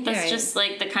part. I think that's just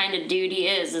like the kind of dude he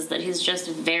is that he's just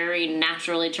very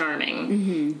naturally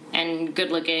charming and good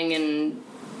looking, and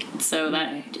so that,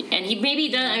 and he maybe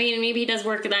does, I mean, maybe he does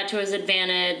work that to his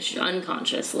advantage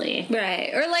unconsciously.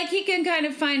 Right. Or, like, he can kind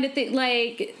of find a thing,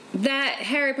 like, that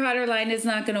Harry Potter line is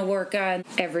not going to work on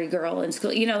every girl in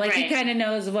school. You know, like, he kind of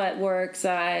knows what works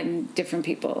on different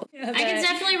people. I can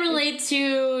definitely relate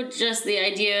to just the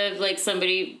idea of, like,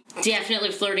 somebody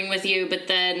definitely flirting with you, but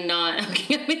then not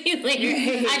hooking up with you later.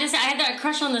 I had that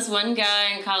crush on this one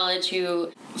guy in college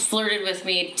who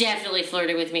definitely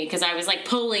flirted with me, because I was, like,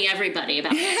 polling everybody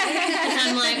about it. And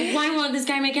I'm like, why won't this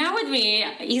guy make out with me?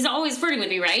 He's always flirting with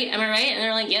me, right? Am I right? And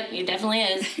they're like, yep, he definitely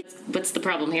is. What's the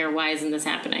problem here? Why isn't this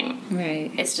happening?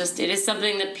 Right. It is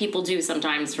something that people do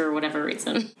sometimes for whatever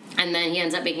reason. And then he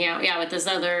ends up making out, with this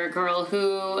other girl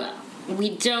who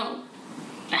we don't...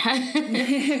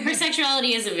 Her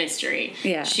sexuality is a mystery.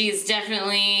 Yeah. She's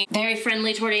definitely very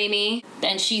friendly toward Amy,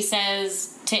 and she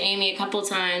says to Amy a couple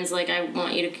times, like, I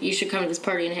want you should come to this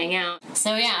party and hang out.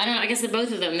 So yeah, I don't know, I guess that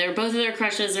both of their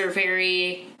crushes are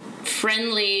very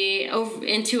friendly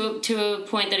to a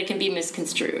point that it can be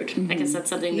misconstrued. I guess that's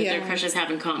something that their crushes have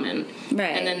in common. Right.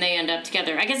 And then they end up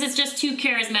together. I guess it's just two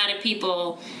charismatic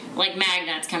people, like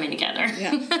magnets, coming together.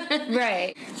 Yeah.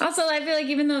 Right. Also, I feel like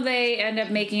even though they end up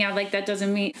making out, like, that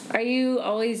doesn't mean, are you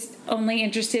always only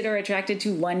interested or attracted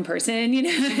to one person, you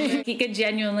know? He could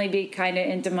genuinely be kind of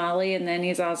into Molly, and then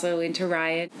he's also into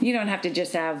Ryan. You don't have to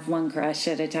just have one crush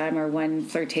at a time or one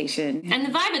flirtation. And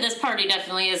the vibe of this party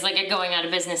definitely is like a going out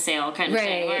of business sale kind of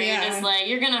thing, where you're just like,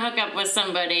 you're gonna hook up with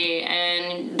somebody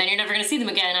and then you're never gonna see them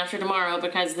again after tomorrow,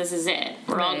 because this is it.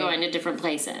 We're all going to different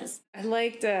places. I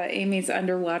liked Amy's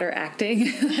underwater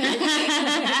acting.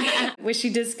 When she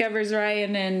discovers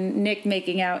Ryan and Nick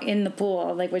making out in the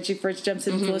pool, like when she first jumps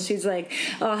in the pool, she's like,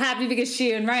 oh, happy because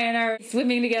she and Ryan are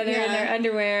swimming together in their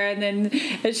underwear, and then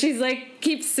she's like,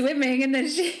 keeps swimming, and then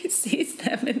she sees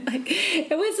them, and like,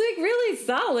 it was like really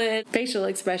solid facial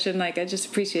expression. Like, I just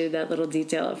appreciated that little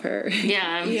detail of her.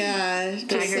 Yeah.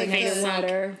 Just like the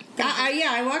water.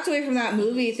 I walked away from that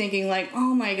movie thinking, like,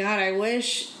 oh my god, I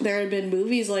wish there had been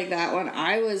movies like that when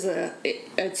I was a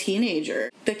teenager.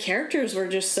 The characters were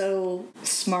just so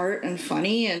smart and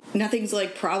funny, and nothing's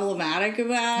like problematic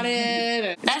about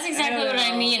it. That's exactly what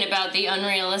I mean about the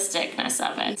unrealisticness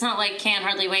of it. It's not like Can't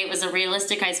Hardly Wait was a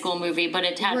realistic high school movie, but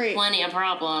it had plenty of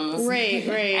problems. Right.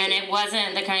 And it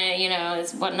wasn't the kind of,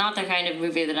 it's not the kind of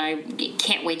movie that I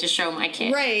can't wait to show my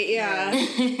kids. Right,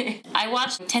 yeah. I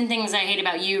watched 10 Things I Hate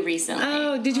About You recently.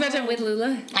 Oh, did you watch that with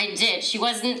Lula? I did. She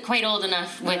wasn't quite old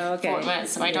enough with 4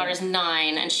 months. My daughter's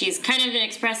 9, and she's kind of been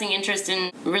expressing interest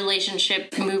in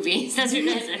relationship movies. That's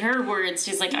her words.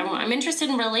 She's like, I'm interested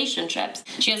in relationships.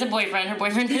 She has a boyfriend. Her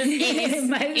boyfriend is Amy's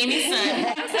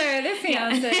son. I'm sorry, they're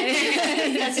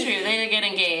fiancé. That's true. They get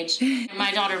engaged.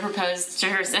 My daughter proposed to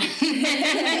her son.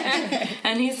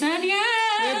 And he said,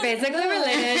 yeah. We're basically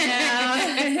related now.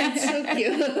 That's so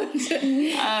cute.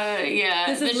 Yeah.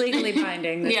 This is legally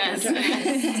binding. Yes.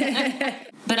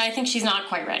 But I think she's not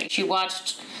quite ready. She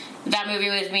watched that movie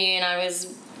with me, and I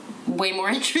was way more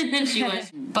interested than she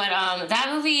was. But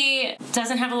that movie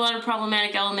doesn't have a lot of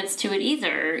problematic elements to it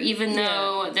either, even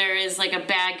though there is like a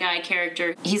bad guy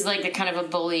character. He's like the kind of a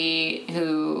bully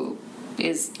who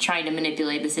is trying to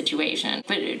manipulate the situation,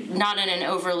 but not in an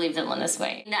overly villainous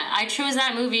way. I chose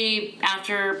that movie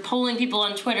after polling people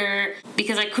on Twitter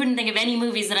because I couldn't think of any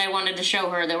movies that I wanted to show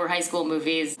her that were high school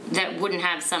movies that wouldn't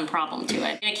have some problem to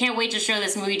it. And I can't wait to show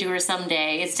this movie to her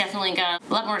someday. It's definitely got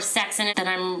a lot more sex in it than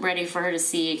I'm ready for her to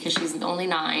see because she's only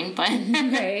 9, but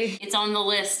it's on the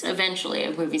list eventually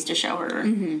of movies to show her.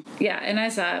 Yeah, and I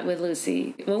saw it with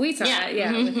Lucy. Well, we saw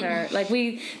it, with her. Like,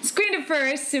 we screened it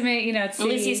first to make, see.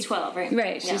 Lucy's 12, right? right?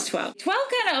 Right, she's 12. 12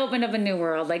 kind of opened up a new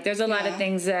world. Like, there's a lot of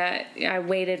things that I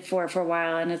waited for a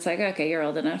while, and it's like, okay, you're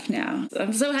old enough now.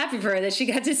 I'm so happy for her that she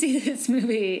got to see this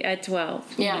movie at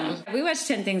 12. Yeah. We watched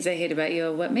 10 Things I Hate About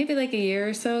You, maybe like a year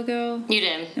or so ago? You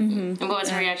did. Mm-hmm. And what was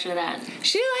her reaction to that?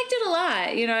 She liked it a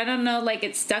lot. You know, I don't know, like,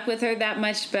 it stuck with her that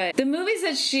much, but the movies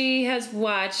that she has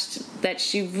watched that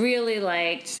she really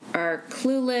liked are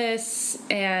Clueless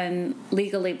and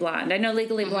Legally Blonde. I know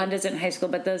Legally Blonde isn't high school,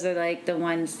 but those are, like, the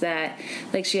ones that,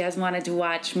 like, she has wanted to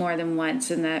watch more than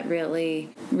once, and that really,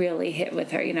 really hit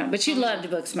with her, you know. But she loved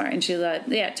Booksmart, and she loved,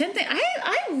 10 Things.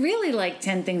 I really liked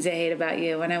 10 Things I Hate About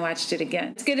You when I watched it again.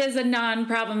 It's good as a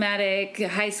non-problematic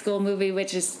high school movie,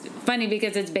 which is funny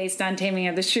because it's based on Taming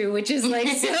of the Shrew, which is, like,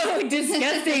 so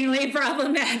disgustingly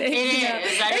problematic. It is.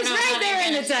 It's right there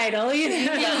in the title, you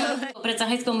know. Yeah. But it's a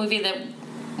high school movie that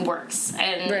works,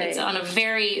 and it's on a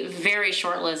very, very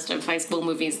short list of high school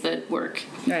movies that work.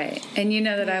 Right, and you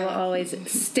know that I will always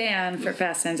stand for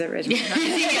Fast Times at Ridgemont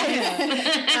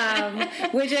High.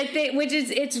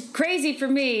 It's crazy for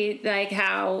me, like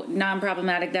how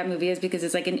non-problematic that movie is, because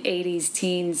it's like an 80s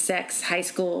teen sex high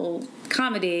school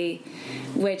comedy,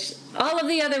 which all of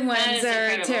the other ones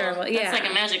are terrible. That's like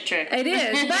a magic trick. It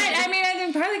is, but I mean, I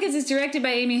think partly because it's directed by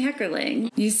Amy Heckerling.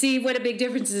 You see what a big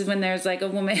difference is when there's like a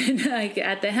woman like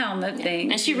at the helm of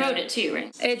things. And she wrote it too,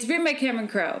 right? It's written by Cameron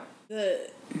Crowe. The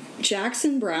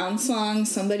Jackson Browne song,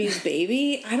 Somebody's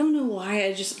Baby, I don't know why,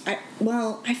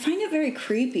 I find it very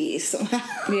creepy somehow.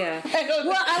 Yeah.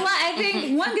 I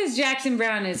think, one, because Jackson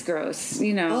Browne is gross,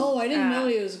 you know. Oh, I didn't know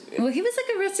he was... Well, he was,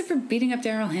 like, arrested for beating up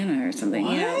Daryl Hannah or something,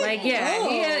 what? you know. Like,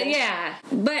 yeah.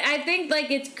 But I think, like,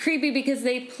 it's creepy because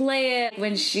they play it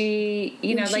when she,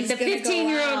 you know, like, the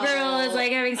 15-year-old girl is,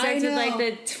 like, having sex with, like,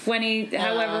 the 20,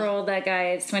 however old that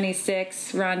guy is,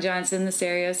 26, Ron Johnson, the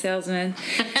stereo salesman.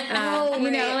 You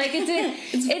know, like,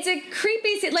 it's a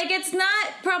creepy, like, it's not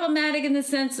problematic in the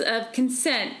sense of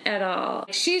consent at all.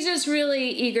 She's just really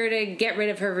eager to get rid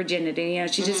of her virginity. You know,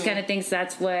 she just kind of thinks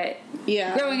that's what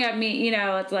growing up means. You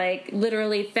know, it's like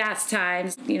literally fast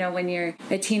times, you know, when you're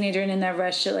a teenager and in that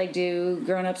rush to like do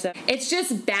grown-up stuff. It's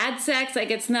just bad sex.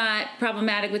 Like, it's not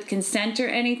problematic with consent or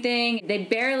anything. They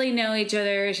barely know each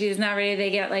other. She's not ready.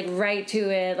 They get like right to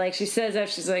it. Like, she says that,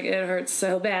 she's like, it hurts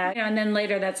so bad. You know, and then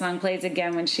later that song plays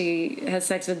again when she has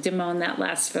sex with Damone that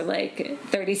lasts for like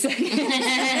 30 seconds.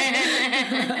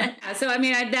 So, I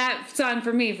mean, that song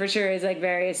for me for sure is like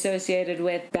very associated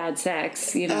with bad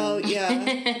sex, you know. Oh, yeah.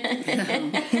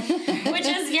 Which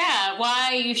is,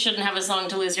 why you shouldn't have a song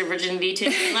to lose your virginity to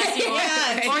unless you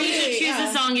or you should choose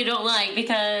a song you don't like,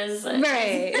 because there's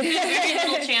very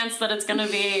little chance that it's going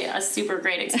to be a super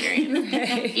great experience,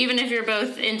 even if you're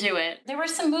both into it. There were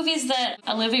some movies that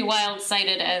Olivia Wilde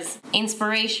cited as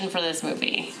inspiration for this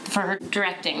movie, for her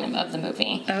directing of the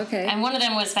movie. Okay. And one of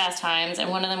them was Fast Times,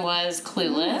 and one of them was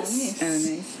Clueless. Oh,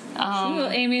 nice. Little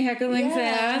Amy Heckerling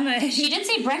fan. She did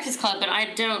see Breakfast Club, but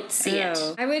I don't see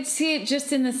it. I would see it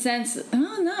just in the sense,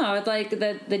 like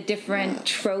the different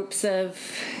tropes of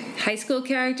high school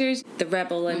characters, the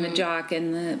rebel and the jock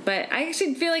but I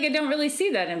actually feel like I don't really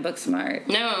see that in Booksmart.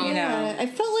 No. You know? I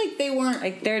felt like they weren't...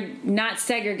 Like, they're not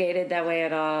segregated that way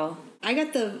at all. I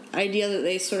got the idea that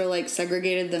they sort of like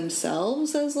segregated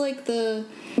themselves as like the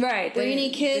brainy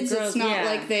kids. The girls, it's not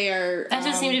like they are. That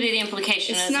does seem to be the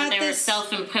implication. Is that they were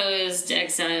self-imposed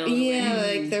exile. Yeah,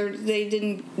 like they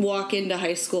didn't walk into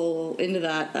high school into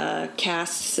that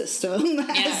caste system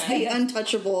as the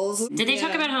untouchables. Did they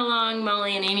talk about how long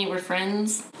Molly and Amy were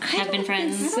friends? Have been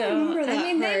friends? I don't remember that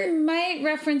part. They might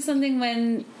reference something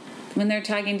when they're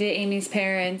talking to Amy's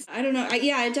parents. I don't know.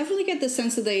 I definitely get the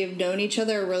sense that they've known each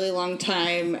other a really long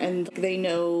time and they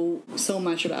know so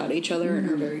much about each other and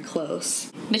are very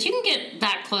close. But you can get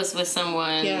that close with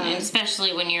someone, and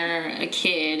especially when you're a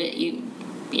kid,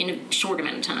 in a short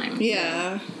amount of time.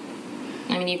 Yeah.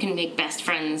 I mean, you can make best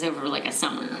friends over like a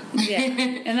summer. Yeah,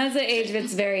 and that's the age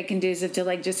that's very conducive to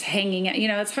like just hanging out. You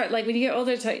know, it's hard. Like when you get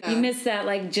older, you miss that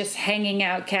like just hanging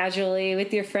out casually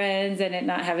with your friends and it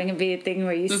not having to be a thing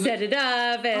where you set it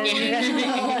up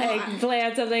and like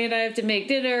plan something and I have to make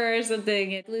dinner or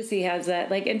something. Lucy has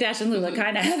that, like, and Dash and Lula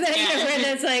kind of have that. You know, where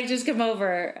that's like just come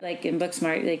over. Like in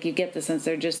Booksmart, like you get the sense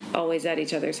they're just always at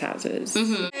each other's houses.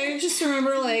 I just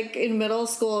remember like in middle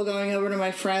school going over to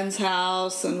my friend's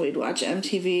house and we'd watch MTV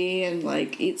and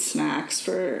like eat snacks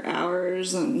for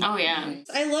hours and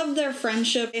I loved their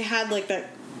friendship. They had like that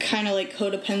kind of like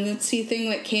codependency thing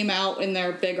that came out in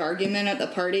their big argument at the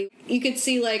party. You could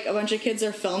see like a bunch of kids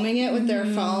are filming it with their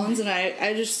phones, and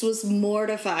I just was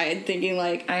mortified, thinking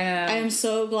like, I am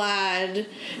so glad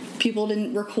people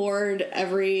didn't record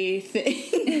everything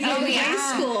in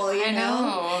high school, you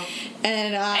know?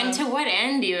 And to what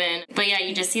end even? But yeah,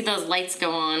 you just see those lights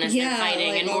go on as they're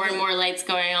fighting, like, and more lights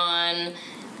going on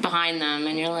behind them,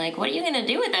 and you're like, what are you gonna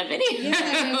do with that video?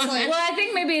 Well, I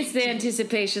think maybe it's the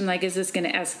anticipation, like, is this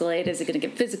gonna escalate? Is it gonna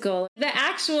get physical? The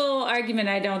actual argument,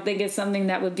 I don't think, is something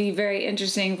that would be very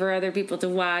interesting for other people to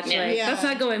watch. That's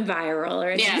not going viral or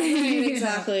anything.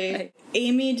 Exactly.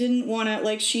 Amy didn't want to,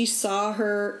 like, she saw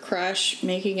her crush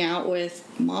making out with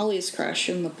Molly's crush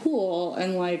in the pool,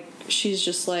 and like, she's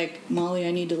just like, Molly,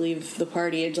 I need to leave the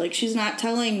party. And like, she's not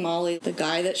telling Molly, the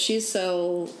guy that she's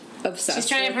so obsessed with. She's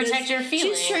trying to protect her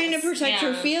feelings. She's trying to protect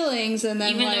her feelings, and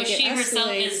then even like, though she herself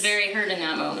is very hurt in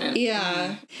that moment.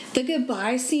 Yeah. The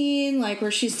goodbye scene, like where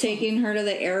she's taking her to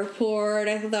the airport,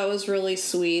 I thought that was really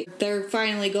sweet. They're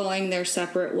finally going their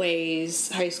separate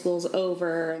ways. High school's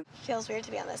over. Feels weird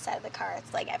to be on this side of the car.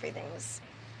 It's like everything's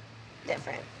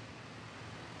different.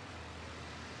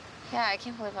 Yeah, I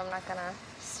can't believe I'm not gonna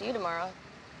see you tomorrow.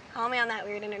 Call me on that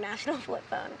weird international flip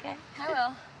phone, okay? I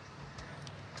will.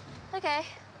 Okay.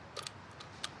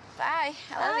 Bye.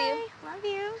 I love you. Love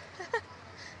you.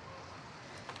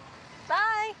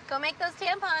 Bye. Go make those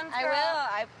tampons, I girl.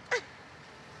 will.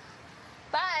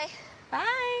 Bye.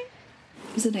 Bye.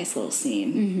 It was a nice little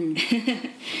scene.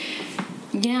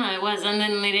 Yeah, it was. And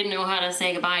then they didn't know how to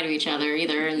say goodbye to each other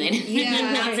either, and they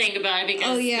didn't not say goodbye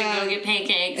because they go get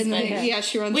pancakes. And then,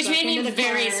 she runs which back made me into the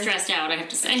very car. stressed out, I have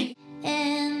to say.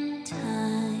 And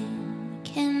time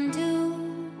can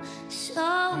do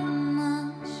so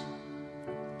much.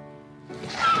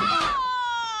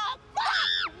 Oh,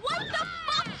 fuck! What the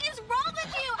fuck is wrong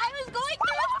with you? I was going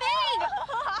through a thing.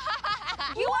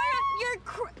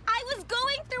 I was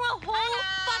going through a whole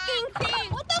fucking thing.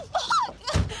 What the fuck?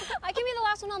 I can be the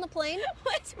last one on the plane.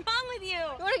 What's wrong with you?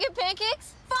 You want to get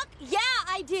pancakes? Fuck yeah,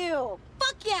 I do.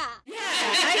 Fuck yeah.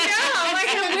 I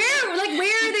know.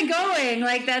 Where are they going?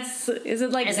 Like, is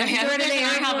it like Is there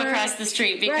hop across the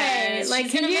street because right. Like,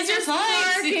 she's can gonna you miss her just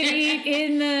flights? park and eat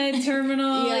in the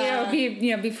terminal?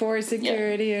 Before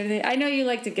security or anything. I know you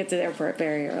like to get to the airport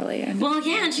very early. Well,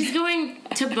 yeah, and she's going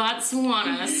to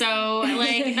Botswana, so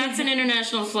like that's an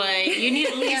international flight. You need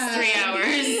at least 3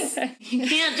 hours. You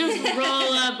can't just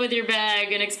roll up with your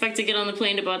bag and expect to get on the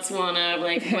plane to Botswana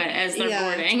as they're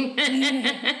boarding.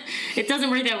 It doesn't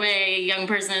work that way, young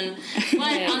person.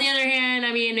 But on the other hand,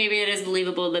 I mean, maybe it is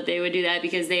believable that they would do that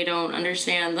because they don't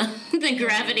understand the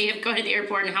gravity of going to the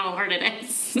airport and how hard it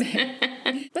is.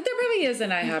 But there probably is an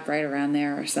IHOP right around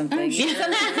there or something. Sure.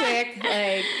 Something quick.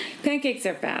 Like, pancakes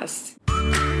are fast.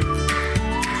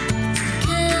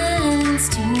 Ken's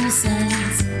 2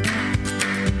 cents.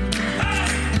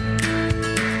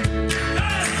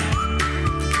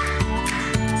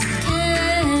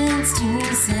 Ken's 2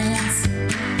 cents.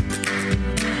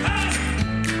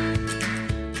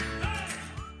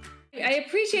 I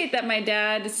appreciate that my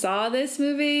dad saw this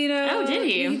movie, Oh, did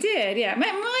he? He did, yeah.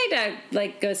 My dad,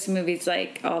 goes to movies,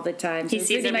 all the time. So He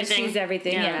sees pretty much everything? sees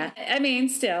everything, Yeah. I mean,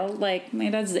 still, my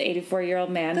dad's an 84-year-old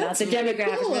man, That's not the really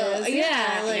demographic cool. is.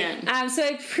 Yeah, so I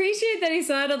appreciate that he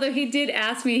saw it, although he did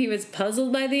ask me, he was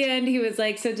puzzled by the end. He was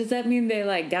like, so does that mean they,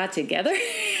 got together?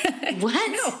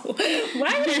 What? No.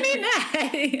 Why would it mean that?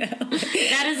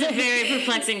 That is a very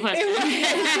perplexing question.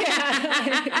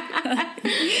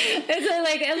 It's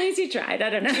at least you tried. I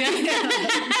don't know.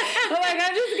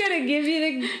 I'm just gonna give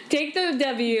you take the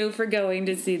W for going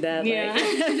to see that. Yeah.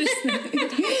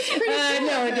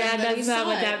 No, Dad, that's not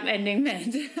what that ending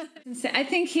meant. I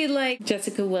think he liked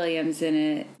Jessica Williams in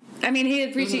it. I mean, he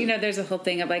appreciated, there's a whole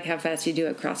thing of how fast you do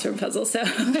a crossword puzzle. So. Oh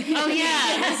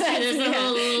yeah, that's true. There's a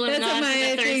whole That's nod my to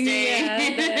the thing. Thursday.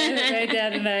 Yeah, my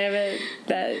dad and I have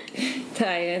that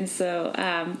tie-in. So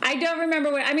I don't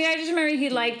remember what. I mean, I just remember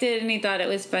he liked it and he thought it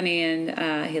was funny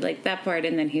and he liked that part.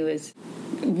 And then he was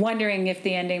wondering if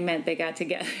the ending meant they got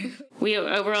together.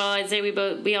 Overall, I'd say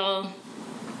we all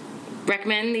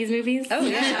recommend these movies. Oh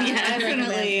yeah,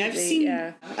 definitely. I've seen.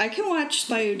 Yeah. I can watch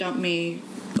Spy Who Dumped Me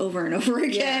over and over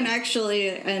again, actually,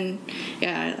 and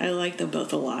I like them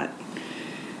both a lot.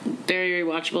 Very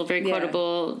rewatchable, very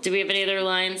quotable. Do we have any other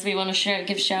lines we want to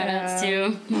give shout outs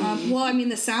to? Well, I mean,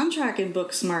 the soundtrack in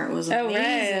Booksmart was amazing. Oh,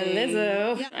 right,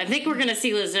 Lizzo. Yeah. I think we're going to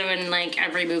see Lizzo in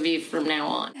every movie from now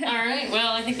on. All right,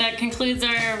 well, I think that concludes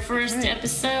our first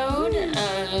episode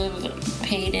of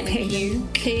Paid and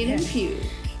Puke. Paid and Puke.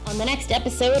 On the next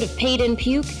episode of Paid and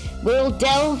Puke, we'll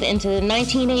delve into the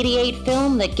 1988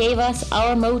 film that gave us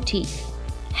our motif,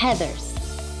 Heathers.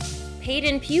 Paid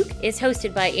in Puke is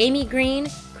hosted by Amy Green,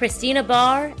 Christina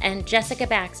Barr, and Jessica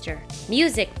Baxter.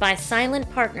 Music by Silent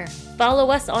Partner. Follow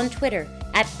us on Twitter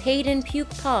at Paid in Puke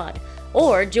Pod,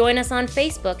 or join us on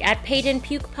Facebook at Paid in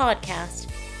Puke Podcast.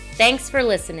 Thanks for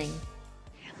listening.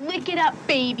 Lick it up,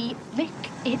 baby. Lick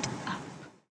it